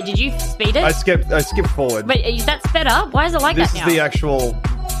 Oh, wait, did you speed it? I skipped forward. Wait, is that sped up? Why is it like This that is now? the actual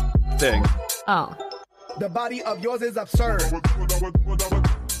thing. Oh. The body of yours is absurd.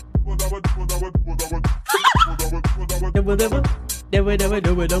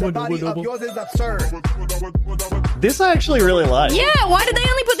 The body of yours is absurd. This I actually really like. Yeah, why did they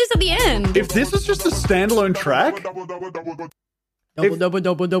only put this at the end? If this was just a standalone track,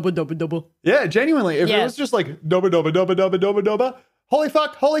 Double. yeah, genuinely, if it Yeah. was just like dubba dubba dubba dubba dubba dubba,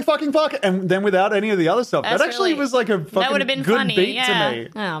 holy fucking fuck, and then without any of the other stuff, That's that actually really- was like a fucking would've been good funny, beat yeah. to me.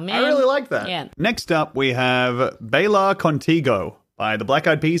 Oh, man. I really like that. Yeah. Next up, we have Bailar Contigo by the Black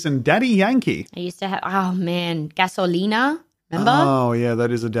Eyed Peas and Daddy Yankee. I used to have... Oh, man. Gasolina. Remember? Oh yeah, that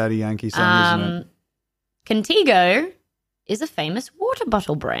is a Daddy Yankee song, isn't it? Contigo is a famous water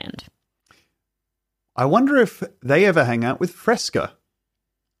bottle brand. I wonder if they ever hang out with Fresca.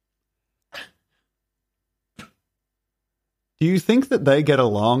 Do you think that they get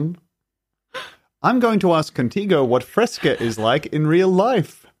along? I'm going to ask Contigo what Fresca is like in real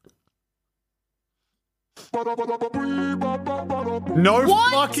life. No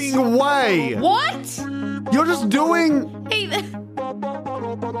What? fucking way! What? You're just doing... Hey,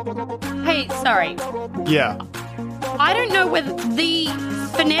 hey, sorry. Yeah. I don't know whether the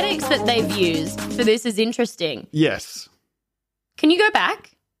phonetics that they've used for this is interesting. Yes. Can you go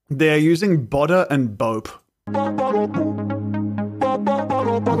back? They're using Bodder and Bope.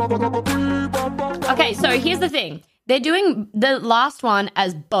 Okay, so here's the thing. They're doing the last one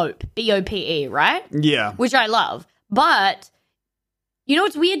as Bope, B-O-P-E, right? Yeah. Which I love. But you know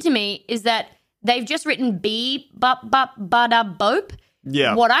what's weird to me is that they've just written B-Bada-Bope.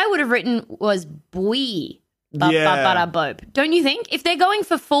 Yeah. What I would have written was Bui. Yeah. Bope. Don't you think? If they're going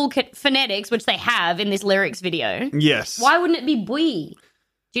for full phonetics, which they have in this lyrics video, Yes. why wouldn't it be Bui?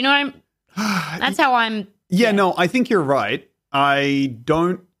 Do you know what I'm... That's how I'm... Yeah, no, I think you're right. I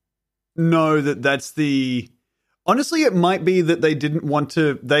don't know that that's the... Honestly, it might be that they didn't want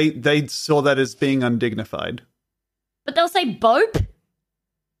to... They saw that as being undignified. But they'll say Bope?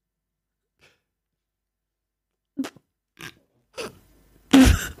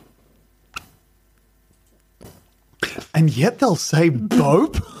 And yet they'll say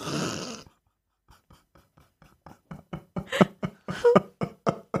Bope?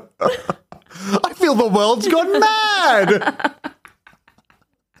 I feel the world's gone mad!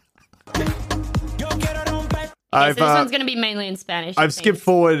 Okay, so this one's going to be mainly in Spanish. I've skipped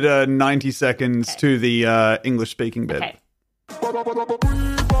forward 90 seconds to the English-speaking bit. Okay.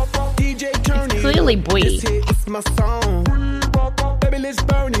 DJ turn It's clearly Bui. This hit my song. Baby, let's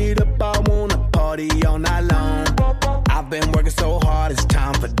burn it up. I wanna party all night long. I've been working so hard, it's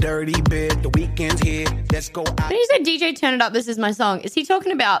time for dirty bit. The weekend's here. Let's go out. When he said DJ turn it up, this is my song, is he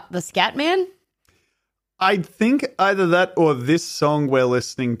talking about the Scat Man? I think either that or this song we're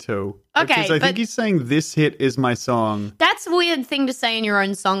listening to. Okay, Because I but- think he's saying this hit is my song. That's a weird thing to say in your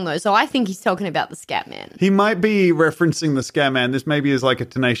own song, though. So I think he's talking about the Scat Man. He might be referencing the Scatman. This maybe is like a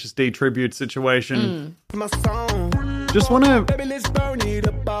Tenacious D tribute situation. My song. Just want to Baby, let's burn it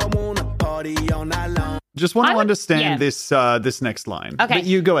up. I wanna party all night long. I would- understand yeah. this next line. Okay. But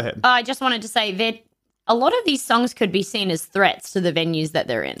you go ahead. I just wanted to say that a lot of these songs could be seen as threats to the venues that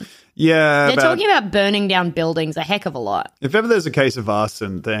they're in. Yeah, They're talking about burning down buildings a heck of a lot. if ever there's a case of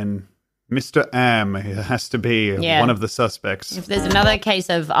arson, then Mr. Am has to be Yeah. one of the suspects. If there's another case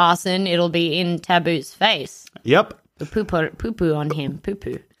of arson, it'll be in Taboo's face. Yep. The poo-poo on him.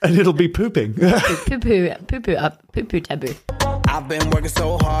 Poo-poo. And it'll be pooping. Poo-poo Taboo. I've been working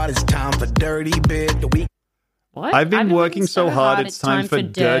so hard, it's time for dirty bit. The week. What? I've been working so hard, it's time for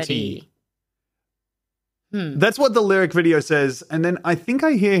dirty. That's what the lyric video says. And then I think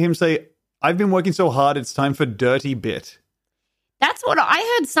I hear him say, I've been working so hard, it's time for dirty bit. That's what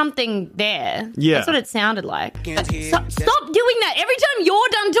I heard something there. Yeah. That's what it sounded like. But Can't stop doing that. Every time you're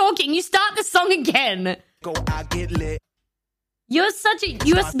done talking, you start the song again. Go out, get lit. You're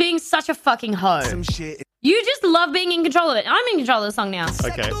being such a fucking hoe. Some shit. You just love being in control of it. I'm in control of the song now.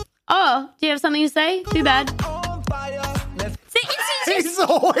 Okay. Oh, do you have something to say? Too bad. See, He's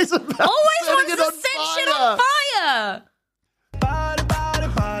always about always setting wants it to on set fire. shit on fire.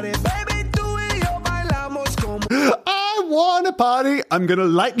 I want a party. I'm going to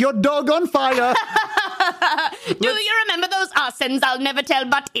light your dog on fire. Do you remember those arsons? I'll never tell,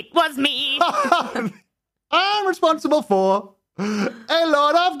 but it was me. I'm responsible for a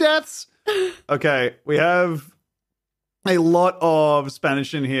lot of deaths. Okay, we have a lot of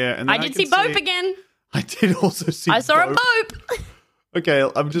Spanish in here. And I then did can see Bope again. I did also see I saw a Bope. Bope. Okay,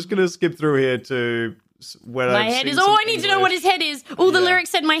 I'm just going to skip through here to where My I've head seen is. some Oh, I need to know what his English. head is. Oh, the Yeah. lyric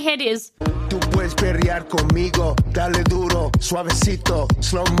said my head is. Tú puedes perrear conmigo, dale duro, suavecito,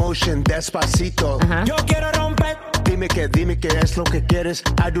 slow motion, despacito. Yo quiero romper. Dime que es lo que quieres.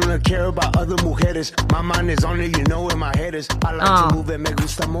 I do not care about other mujeres. My mind is on it, you know where my head is. I like to move it, me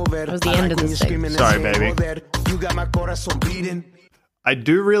gusta mover. That was the I end like of when the you stage. screaming and Sorry, saying, baby. "Joder." You got my corazón beating. I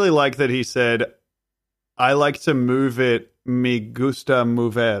do really like that he said, I like to move it, me gusta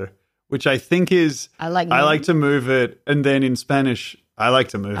mover, which I think is, I like to move it, and then in Spanish, I like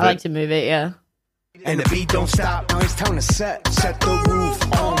to move I it. like to move it, yeah. And the beat don't stop. Now it's time to set the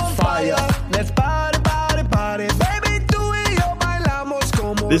roof on fire. Let's party, party, party. Baby, tú y yo bailamos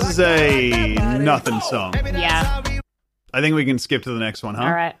como This is a nothing song. Yeah. I think we can skip to the next one, huh?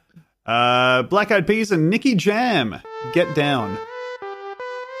 All right. Black Eyed Peas and Nicky Jam, Get Down.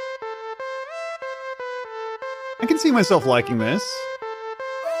 I can see myself liking this.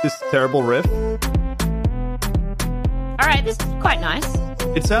 This terrible riff. All right, this is quite nice.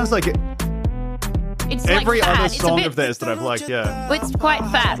 It sounds like It's every like fat. other It's a song bit- of theirs that I've liked, yeah. It's quite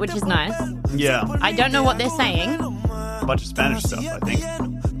fat, which is nice. Yeah. I don't know what they're saying. A bunch of Spanish stuff, I think.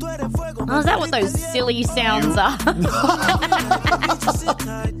 Oh, is that what those silly sounds are?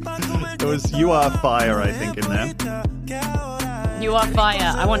 There was You Are Fire, I think, in there. You are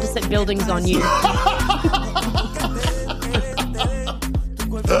fire. I want to set buildings on you.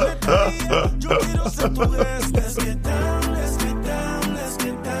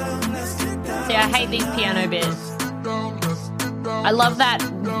 See, I hate these piano bits. I love that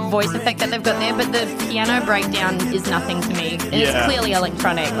voice effect that they've got there, but the piano breakdown is nothing to me. And Yeah. It's clearly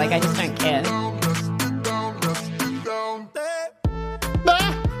electronic. Like, I just don't care.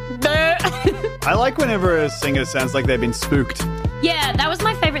 I like whenever a singer sounds like they've been spooked. Yeah, that was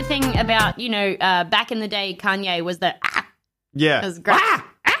my favorite thing about, back in the day, Kanye was the Yeah. It was great.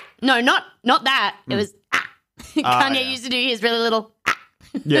 No, not that. It was Kanye yeah. used to do his really little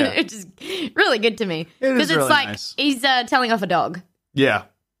Yeah. which is really good to me. It is Because it's really like nice. he's telling off a dog. Yeah.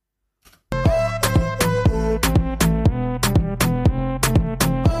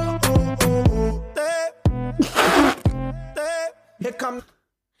 Here come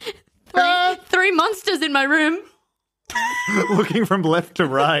Three monsters in my room Looking from left to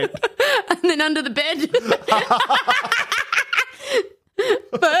right. and then under the bed.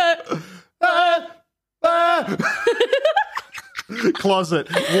 Closet.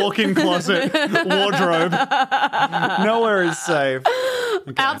 Walk-in closet. Wardrobe. Nowhere is safe.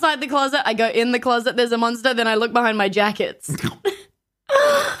 Outside the closet, I go in the closet, there's a monster, then I look behind my jackets. the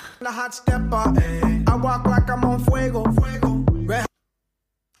hot stepper. I walk like I'm on fuego.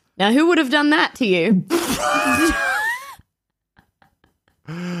 Now, who would have done that to you?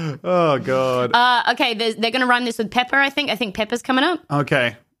 Oh, God. Okay, they're going to run this with Pepper, I think. I think Pepper's coming up.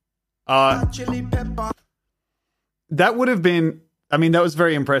 Okay. Chili pepper. That would have been, I mean, that was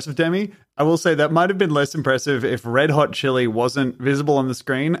very impressive, Demi. I will say that might have been less impressive if Red Hot Chili wasn't visible on the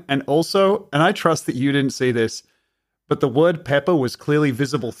screen. And also, and I trust that you didn't see this, but the word pepper was clearly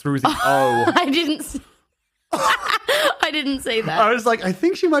visible through the O. I didn't see that. I was like, I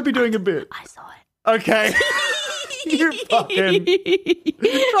think she might be doing a bit. I saw it. Okay. You're fucking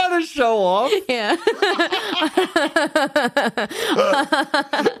trying to show off. Yeah.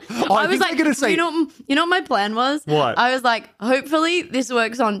 I was like, gonna say, you know what my plan was? What? I was like, hopefully this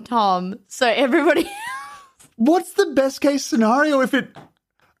works on Tom, so everybody. what's the best case scenario if it,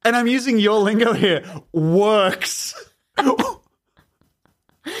 and I'm using your lingo here, works?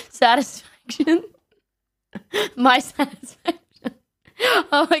 Satisfaction. My satisfaction.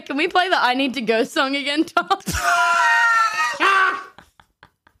 Oh, wait, can we play the I Need to Go song again, Tom?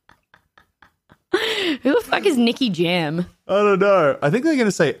 Who the fuck is Nicky Jam? I don't know. I think they're going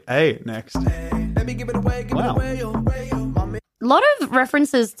to say A next. Let me give it away, give Wow. it away, yo. Mommy. A lot of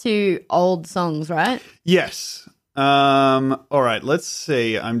references to old songs, right? Yes. All right, let's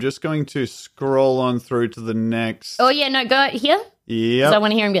see. I'm just going to scroll on through to the next. Oh, yeah, no, go here. Yep. Because I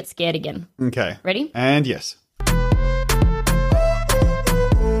want to hear him get scared again. Okay. Ready? And yes.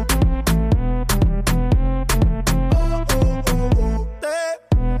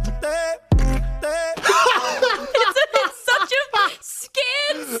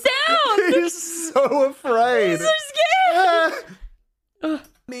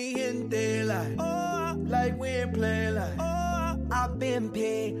 Me in daylight, like we ain't play like. I've been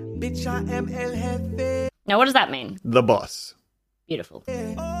paid, bitch. I am El Jefe. Now, what does that mean? The boss. Beautiful. We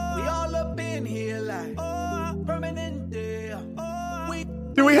all up in here like permanent day.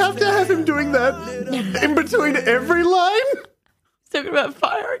 Do we have to have him doing that in between every line? Talking about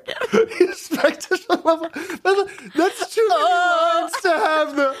fire again. Inspector That's too many lines to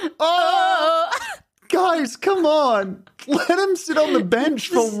have the... Guys, come on. Let him sit on the bench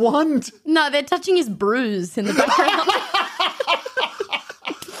for one. No, they're touching his bruise in the background.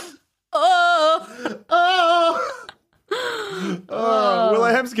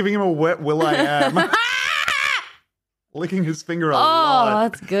 Will.i.am's giving him a wet Will.i.am. Licking his finger a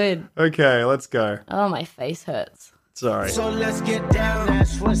lot. That's good. Okay, let's go. Oh, my face hurts. Sorry. So let's get down.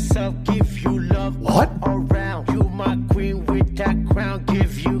 That's what's up. Give you love What? all around. You my queen with that crown.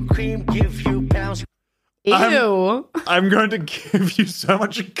 Give you cream. Give you pounds. Ew. I'm going to give you so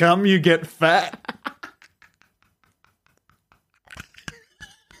much cum you get fat.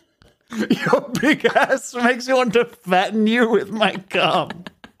 Your big ass makes me want to fatten you with my cum.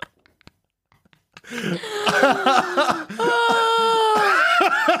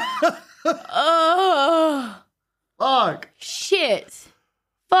 Fuck. Shit.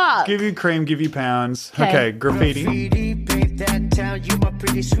 Fuck. Give you cream, give you pounds. Okay, graffiti. Graffiti paint that town. You my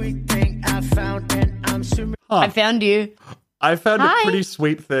pretty sweet thing. I found and I'm swimming. I found you. I found Hi. a pretty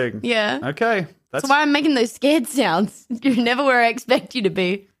sweet thing. Yeah. Okay. That's why I'm making those scared sounds. You're never where I expect you to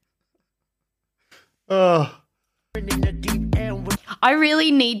be. In the deep end with I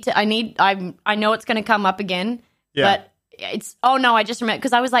really need to. I know it's going to come up again. Yeah. But it's. Oh no! I just remember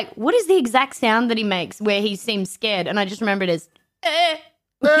because I was like, "What is the exact sound that he makes where he seems scared?" And I just remembered it as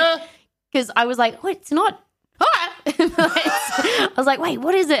because I was like, "Oh, it's not." I was like, "Wait,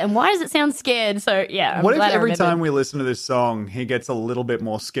 what is it? And why does it sound scared?" So yeah. I'm What if glad I every remembered. time we listen to this song, he gets a little bit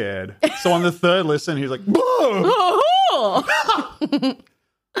more scared? So on the third listen, he's like, "Whoa!" Oh!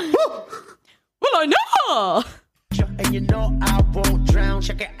 Well, I know. you, and you know I won't drown.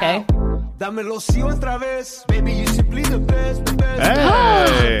 Check it Okay. out. Dámelo sí otra vez. Baby, you simply the best, the best.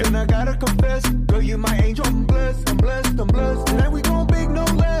 Hey. Then I gotta confess, girl, you my angel. I'm blessed, I'm blessed, I'm blessed. Tonight we gon' big no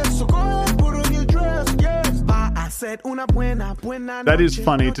less. So go ahead, put on your dress, yes. I said una buena, buena That is noche,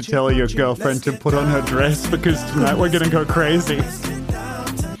 funny to noche, tell your noche. girlfriend to Let's put on her dress because tonight we're going to go crazy.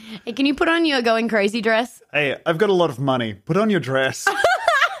 Hey, can you put on your going crazy dress? Hey, I've got a lot of money. Put on your dress.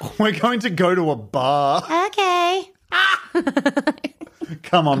 We're going to go to a bar. Okay.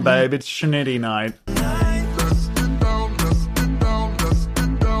 Come on, babe. It's Shanity night.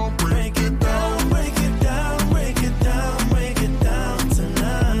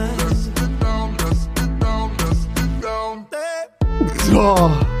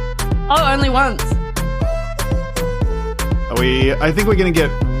 Oh, only once. I think we're going to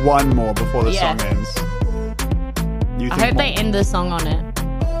get one more before the Yeah. song ends. You I think hope more? they end the song on it.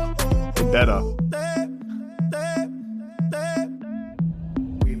 Better.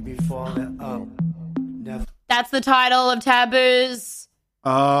 We be falling up. Never That's the title of Taboo's Oh.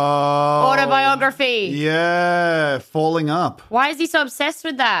 autobiography. Yeah, falling up. Why is he so obsessed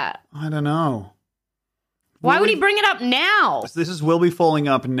with that? I don't know. Why would he bring it up now? This is Will Be Falling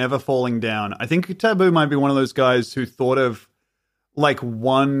Up, Never Falling Down. I think Taboo might be one of those guys who thought of like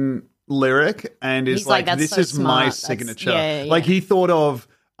one lyric and is He's like, like, "That's this so is my smart. That's- signature. yeah, yeah. Like he thought of,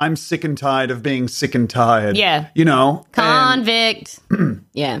 I'm sick and tired of being sick and tired. Yeah. You know? And- Convict.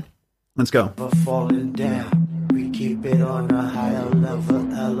 Yeah. let's go. falling down. We keep it on a higher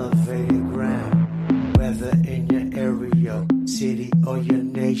level, elevated ground. Whether in your area, city, or your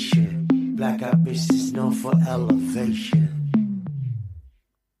nation. Black Eyed Peas is known for elevation.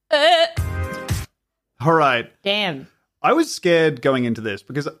 All right. Damn. I was scared going into this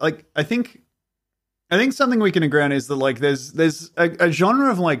because like I think something we can agree on is that like there's a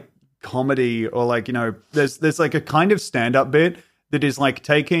genre of like comedy or like, you know, there's like a kind of stand-up bit that is like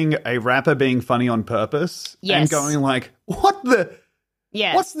taking a rapper being funny on purpose and Yes. going like, what the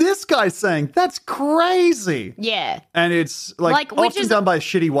Yeah. what's this guy saying? That's crazy. Yeah. And it's like Like, which often is- done by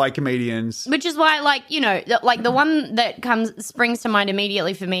shitty white comedians. Which is why, like, you know, like the one that springs to mind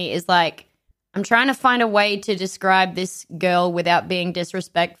immediately for me is like, I'm trying to find a way to describe this girl without being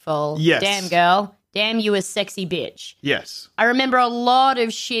disrespectful. Yes. Damn, girl. Damn, you a sexy bitch. Yes. I remember a lot of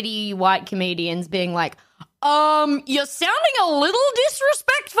shitty white comedians being like, you're sounding a little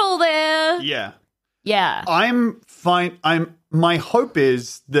disrespectful there. Yeah. Yeah. I'm fine. My hope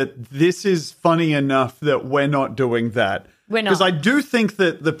is that this is funny enough that we're not doing that. We're not. Because I do think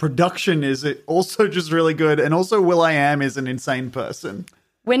that the production is also just really good, and also Will.i.am is an insane person.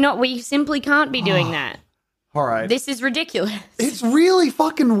 We simply can't be doing that. All right. This is ridiculous. It's really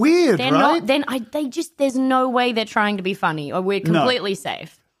fucking weird, They're right? not. There's no way they're trying to be funny, or we're completely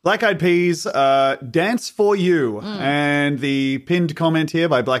safe. Black Eyed Peas, Dance For You. And the pinned comment here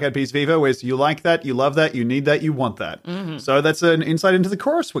by Black Eyed Peas Vivo is, you like that, you love that, you need that, you want that. So that's an insight into the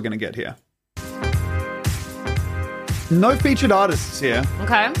chorus we're going to get here. No featured artists here.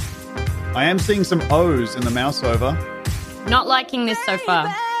 Okay. I am seeing some O's in the mouse over. Not liking this so far.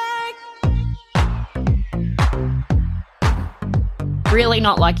 Really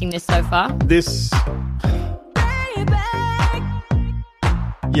not liking this so far. This...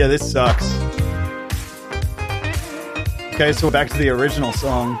 Yeah, this sucks. Okay, so we're back to the original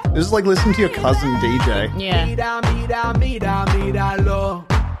song. This is like listening to your cousin DJ. Yeah.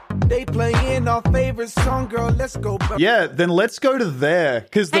 They playing our favorite song, girl. Let's go. Yeah, then let's go to there.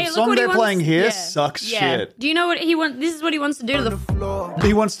 Because the Hey, look song what he they're playing wants- here yeah. sucks Yeah. shit. Do you know what he wants? This is what he wants to do to the Floor.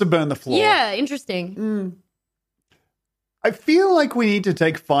 He wants to burn the floor. Yeah, interesting. I feel like we need to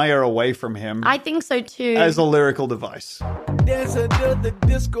take fire away from him I think so too. as a lyrical device. Dance under the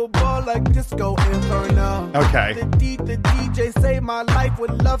disco ball like Disco Inferno. Okay. The DJ saved my life with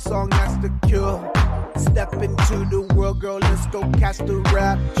love song, that's the cure. Step into the world, girl, let's go catch the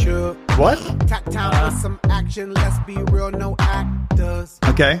rapture. What? Tack time with some action, let's be real, no actors.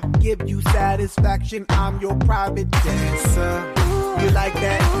 Okay. Give you satisfaction, I'm your private dancer. You like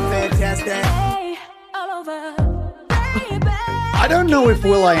that? Fantastic. All over. I don't know if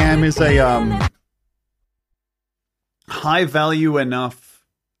will.i.am is a high value enough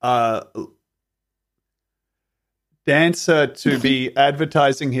dancer to be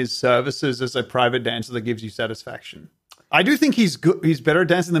advertising his services as a private dancer that gives you satisfaction. I do think he's good. He's better at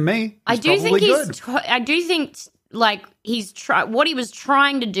dancing than me. I do think probably he's. good. I do think like what he was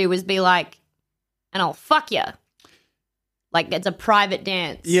trying to do was be like, and I'll fuck you. Like it's a private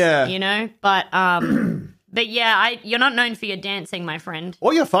dance. Yeah. You know, but but yeah, you're not known for your dancing, my friend.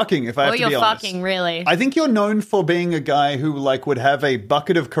 Or you're fucking, if I have Or to you're be honest. fucking, really. I think you're known for being a guy who like would have a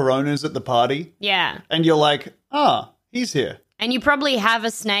bucket of Coronas at the party, Yeah. and you're like, he's here. And you probably have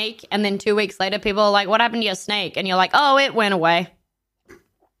a snake, and then 2 weeks later, people are like, what happened to your snake? And you're like, oh, it went away.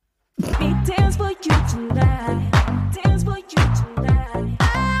 Dance for you tonight. Dance for you tonight.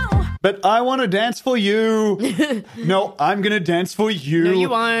 Ow. But I want to dance for you. No, I'm going to dance for you. No, you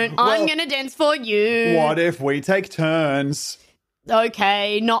won't. I'm Well, going to dance for you. What if we take turns?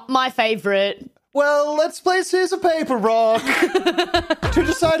 Okay, not my favorite. Well, let's play scissors, paper, rock to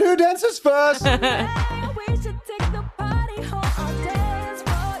decide who dances first. We should take the party home. I'll dance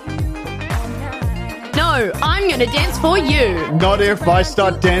for you all night. No, I'm going to dance for you. Not if I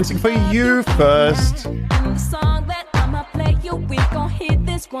start dancing for you first. And the song that I'ma play you, we gon' hit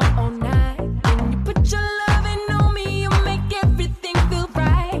this one all night. When you put your loving on me, you make everything feel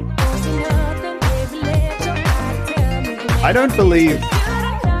right. Don't say nothing, baby, let your eyes tell me. I don't believe.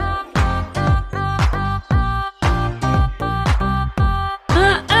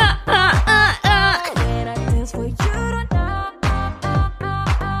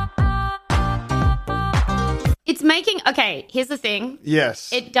 It's making, okay, here's the thing.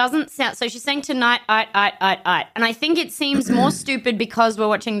 Yes. It doesn't sound, so she's saying tonight, and I think it seems more stupid because we're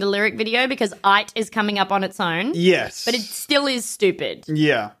watching the lyric video because "ite" is coming up on its own. Yes. But it still is stupid.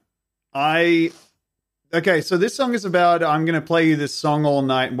 Yeah. Okay, so this song is about I'm going to play you this song all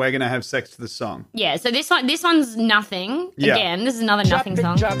night and we're going to have sex to the song. Yeah, so this one's nothing. Yeah. Again, this is another nothing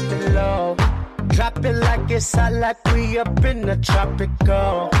song. Drop it low. Drop it like it's hot, like we up in the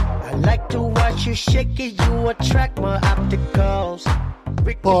tropical. I like to watch you shake it, you attract my opticals.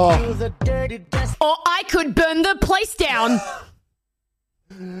 We can Oh. do the dirty dance. Or I could burn the place down.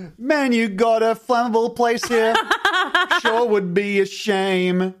 Man, you got a flammable place here. Sure would be a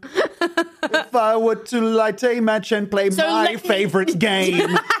shame if I were to light a match and play So my let- favorite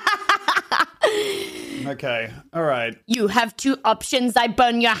game. Okay, all right. You have two options. I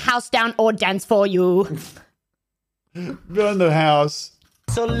burn your house down or dance for you. Burn the house.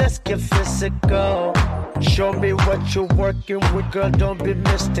 So let's get physical. Show me what you're working with, girl, don't be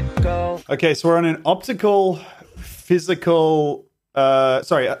mystical. Okay, so we're on an optical, physical.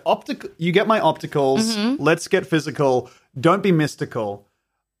 Optical. You get my opticals. Mm-hmm. Let's get physical. Don't be mystical.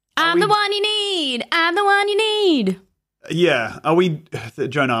 I'm the one you need. I'm the one you need. Yeah. Are we?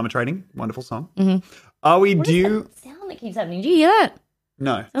 Joan Armatrading. Wonderful song. Mm-hmm. Are we due? Sound that keeps happening. Do you hear that?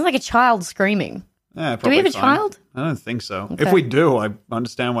 No. Sounds like a child screaming. Yeah, Do we have a probably fine. child? I don't think so. Okay. If we do, I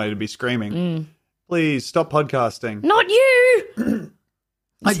understand why it'd be screaming. Please stop podcasting. Not you.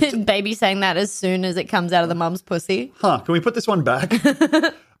 Baby saying that as soon as it comes out of the mum's pussy. Huh? Can we put this one back?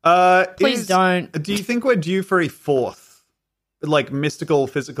 Please don't. Do you think we're due for a fourth? like mystical,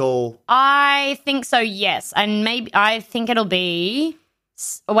 physical? I think so, yes. And maybe I think it'll be...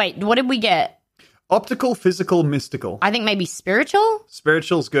 Wait, what did we get? Optical, physical, mystical. I think maybe spiritual?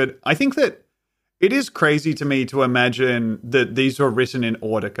 Spiritual's good. I think that it is crazy to me to imagine that these were written in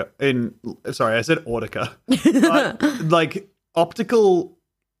Audica. Sorry, I said Audica. Like optical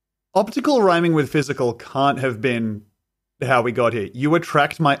rhyming with physical can't have been how we got here. You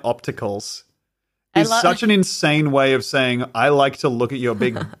attract my opticals. Is such an insane way of saying I like to look at your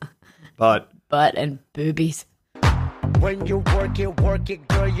big butt. Butt and boobies. When you work it,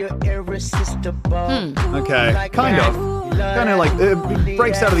 girl, you're irresistible. Okay, kind of like it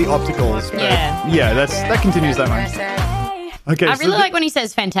breaks out of the opticals. But yeah, that continues that much. Okay, I really like when he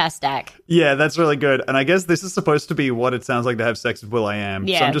says fantastic. Yeah, that's really good. And I guess this is supposed to be what it sounds like to have sex with will.i.am.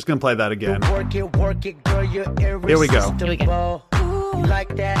 Yeah. So I'm just going to play that again. Work it, girl, you're irresistible. Here we go. Here we go. You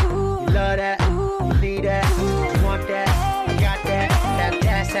like that? You love that? You need that? You want that? I got that?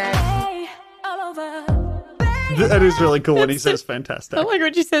 That's All over. That is really cool when he says fantastic. Oh my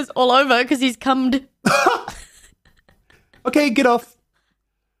God, she says all over because he's cummed. Okay, get off.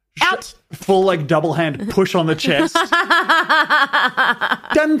 Out. Full like double hand push on the chest.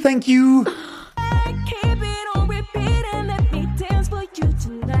 Done, thank you.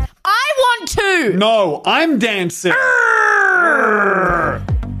 I want to. No, I'm dancing.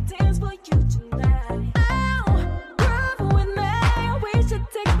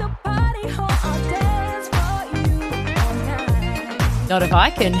 Not if I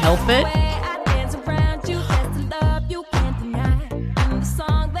can help it.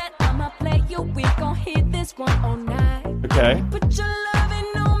 Okay. Put your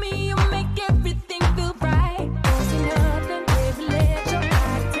loving on me, you make everything feel right. There's nothing, baby, let your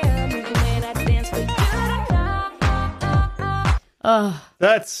eyes tell me when I dance for you. Oh,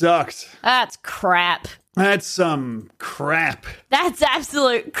 That sucked. that's crap. That's some crap. That's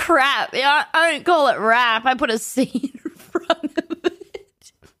absolute crap. Yeah, I don't call it rap. I put a C in front of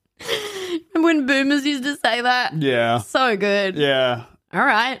it. And when boomers used to say that, Yeah. so good. Yeah. All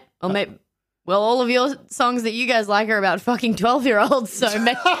right. Well, all of your songs that you guys like are about fucking 12-year-olds, so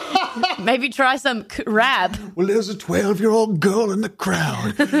maybe try some rap. Well, there's a 12-year-old girl in the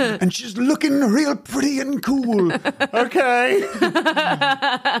crowd, and she's looking real pretty and cool. Okay.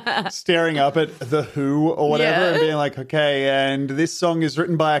 Staring up at The Who or whatever and being like, okay, and this song is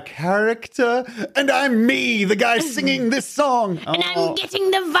written by a character, and I'm me, the guy singing this song. And I'm getting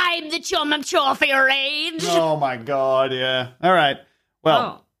the vibe that you're mature for your age. Oh, my God, yeah. All right.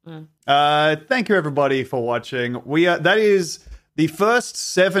 Well, thank you, everybody, for watching. That is the first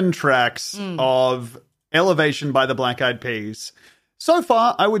 7 tracks of Elevation by the Black Eyed Peas. So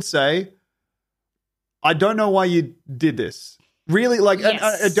far, I would say, I don't know why you did this. Really, like,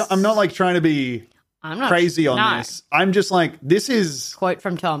 Yes. I'm not, like, trying to be I'm not crazy on this. I'm just like, this is... Quote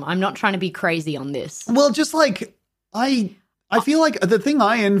from Tom, I'm not trying to be crazy on this. Well, just, like, I feel like the thing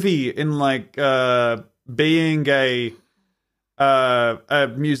I envy in, like, being a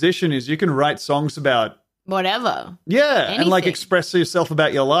musician is you can write songs about Whatever. and like Anything. express yourself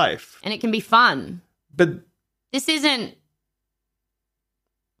about your life. And it can be fun. But This isn't...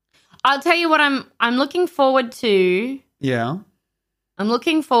 I'll tell you what I'm looking forward to. yeah, I'm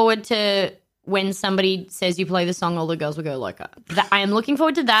looking forward to when somebody says you play the song All the Girls Will Go Loca. I am looking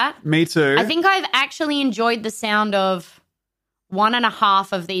forward to that. me too. I think I've actually enjoyed the sound of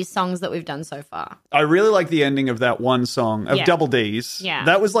 1.5 of these songs that we've done so far. I really like the ending of that one song of Yeah. Double D's. Yeah.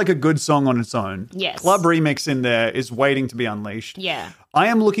 That was like a good song on its own. Yes. Club Remix in there is waiting to be unleashed. Yeah. I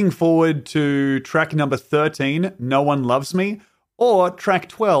am looking forward to track number 13, No One Loves Me, or track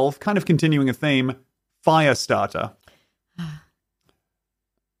 12, kind of continuing a theme, Firestarter.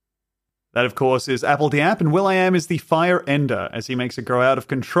 That, of course, is Apple the App, and will.i.am is the fire ender as he makes it grow out of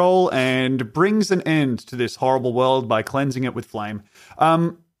control and brings an end to this horrible world by cleansing it with flame.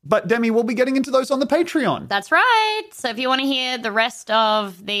 But, Demi, we'll be getting into those on the Patreon. That's right. So if you want to hear the rest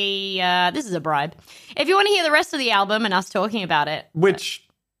of the... this is a bribe. If you want to hear the rest of the album and us talking about it... Which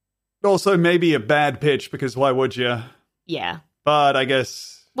also may be a bad pitch, because why would you? Yeah. But I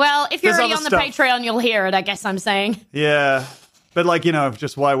guess... Well, if you're There's already other on the stuff. Patreon, you'll hear it, I guess I'm saying. Yeah. But, like, you know,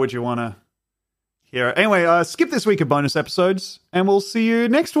 just why would you want to hear it? Anyway, skip this week of bonus episodes, and we'll see you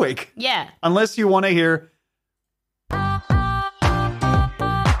next week. Yeah. Unless you want to hear...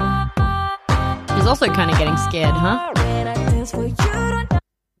 She's also kind of getting scared, huh?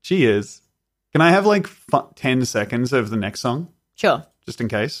 She is. Can I have, like, 10 seconds of the next song? Sure. Just in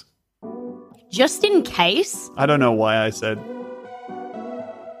case. Just in case. I don't know why I said...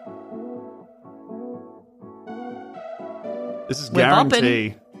 This is We're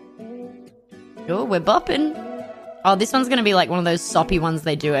guarantee. Oh, we're bopping. Oh, this one's going to be like one of those soppy ones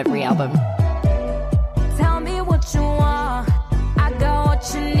they do every album. Tell me what you want, I got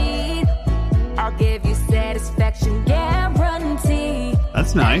what you need. I'll give you satisfaction guarantee.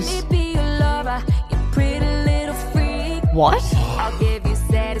 That's nice. Let me be your lover, you pretty little freak. What? I'll give you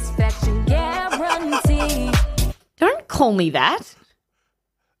satisfaction guarantee. Don't call me that.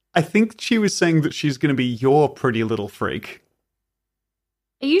 I think she was saying that she's going to be your pretty little freak.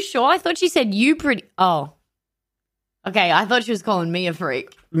 Are you sure? I thought she said you pretty... Oh. Okay, I thought she was calling me a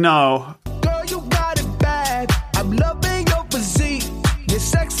freak. No. Girl, you got it bad. I'm loving your physique. You're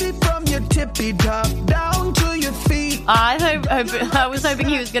sexy from your tippy top down to your feet. I was hoping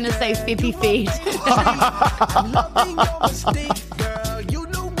he was going to say fippy feet. I'm loving your mystique, girl. You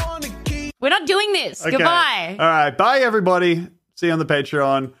don't wanna keep. We're not doing this. Okay. Goodbye. All right. Bye, everybody. See you on the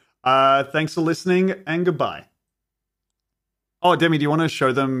Patreon. Thanks for listening, and goodbye. Oh, Demi, do you want to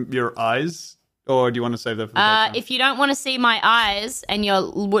show them your eyes? Or do you want to save that for the Patreon? If you don't want to see my eyes and you're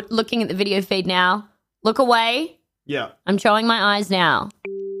looking at the video feed now, look away. Yeah. I'm showing my eyes now.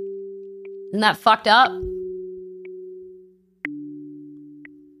 Isn't that fucked up?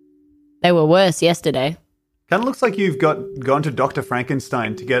 They were worse yesterday. Kind of looks like you've gone to Dr.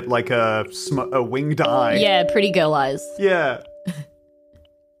 Frankenstein to get like a winged eye. Yeah, pretty girl eyes. Yeah.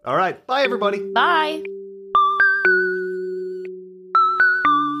 All right. Bye, everybody. Bye.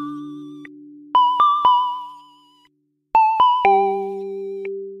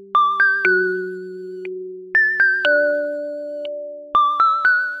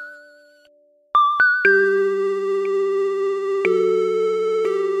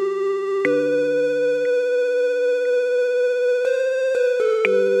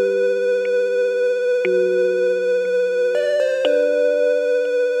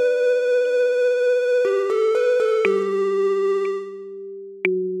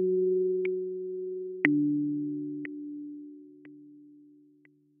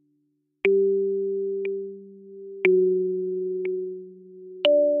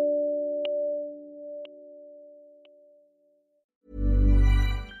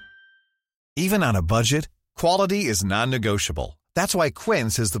 Even on a budget, quality is non-negotiable. That's why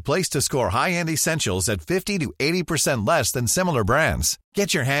Quince is the place to score high-end essentials at 50 to 80% less than similar brands.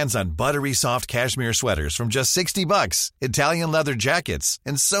 Get your hands on buttery soft cashmere sweaters from just $60, Italian leather jackets,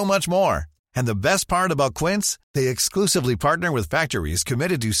 and so much more. And the best part about Quince, they exclusively partner with factories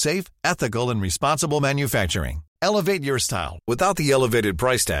committed to safe, ethical, and responsible manufacturing. Elevate your style without the elevated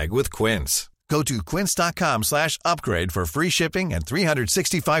price tag with Quince. Go to quince.com/upgrade for free shipping and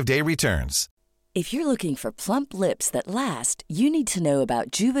 365-day returns. If you're looking for plump lips that last, you need to know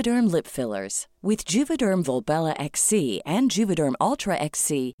about Juvederm lip fillers. With Juvederm Volbella XC and Juvederm Ultra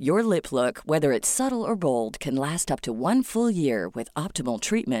XC, your lip look, whether it's subtle or bold, can last up to 1 full year with optimal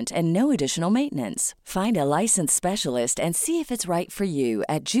treatment and no additional maintenance. Find a licensed specialist and see if it's right for you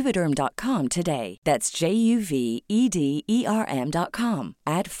at Juvederm.com today. That's JUVEDERM.com.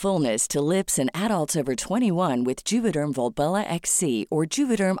 Add fullness to lips in adults over 21 with Juvederm Volbella XC or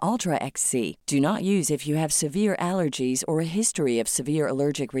Juvederm Ultra XC. Do not use if you have severe allergies or a history of severe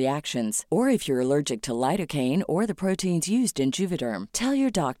allergic reactions, or if you're allergic to lidocaine or the proteins used in Juvederm. Tell your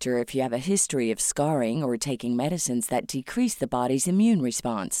doctor if you have a history of scarring or taking medicines that decrease the body's immune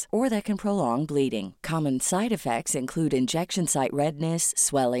response or that can prolong bleeding. Common side effects include injection site redness,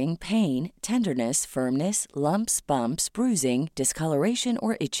 swelling, pain, tenderness, firmness, lumps, bumps, bruising, discoloration,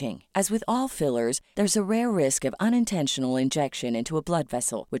 or itching. As with all fillers, there's a rare risk of unintentional injection into a blood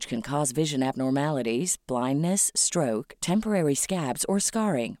vessel, which can cause vision abnormalities, blindness, stroke, temporary scabs, or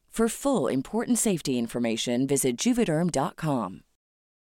scarring. For full important safety information, visit Juvederm.com.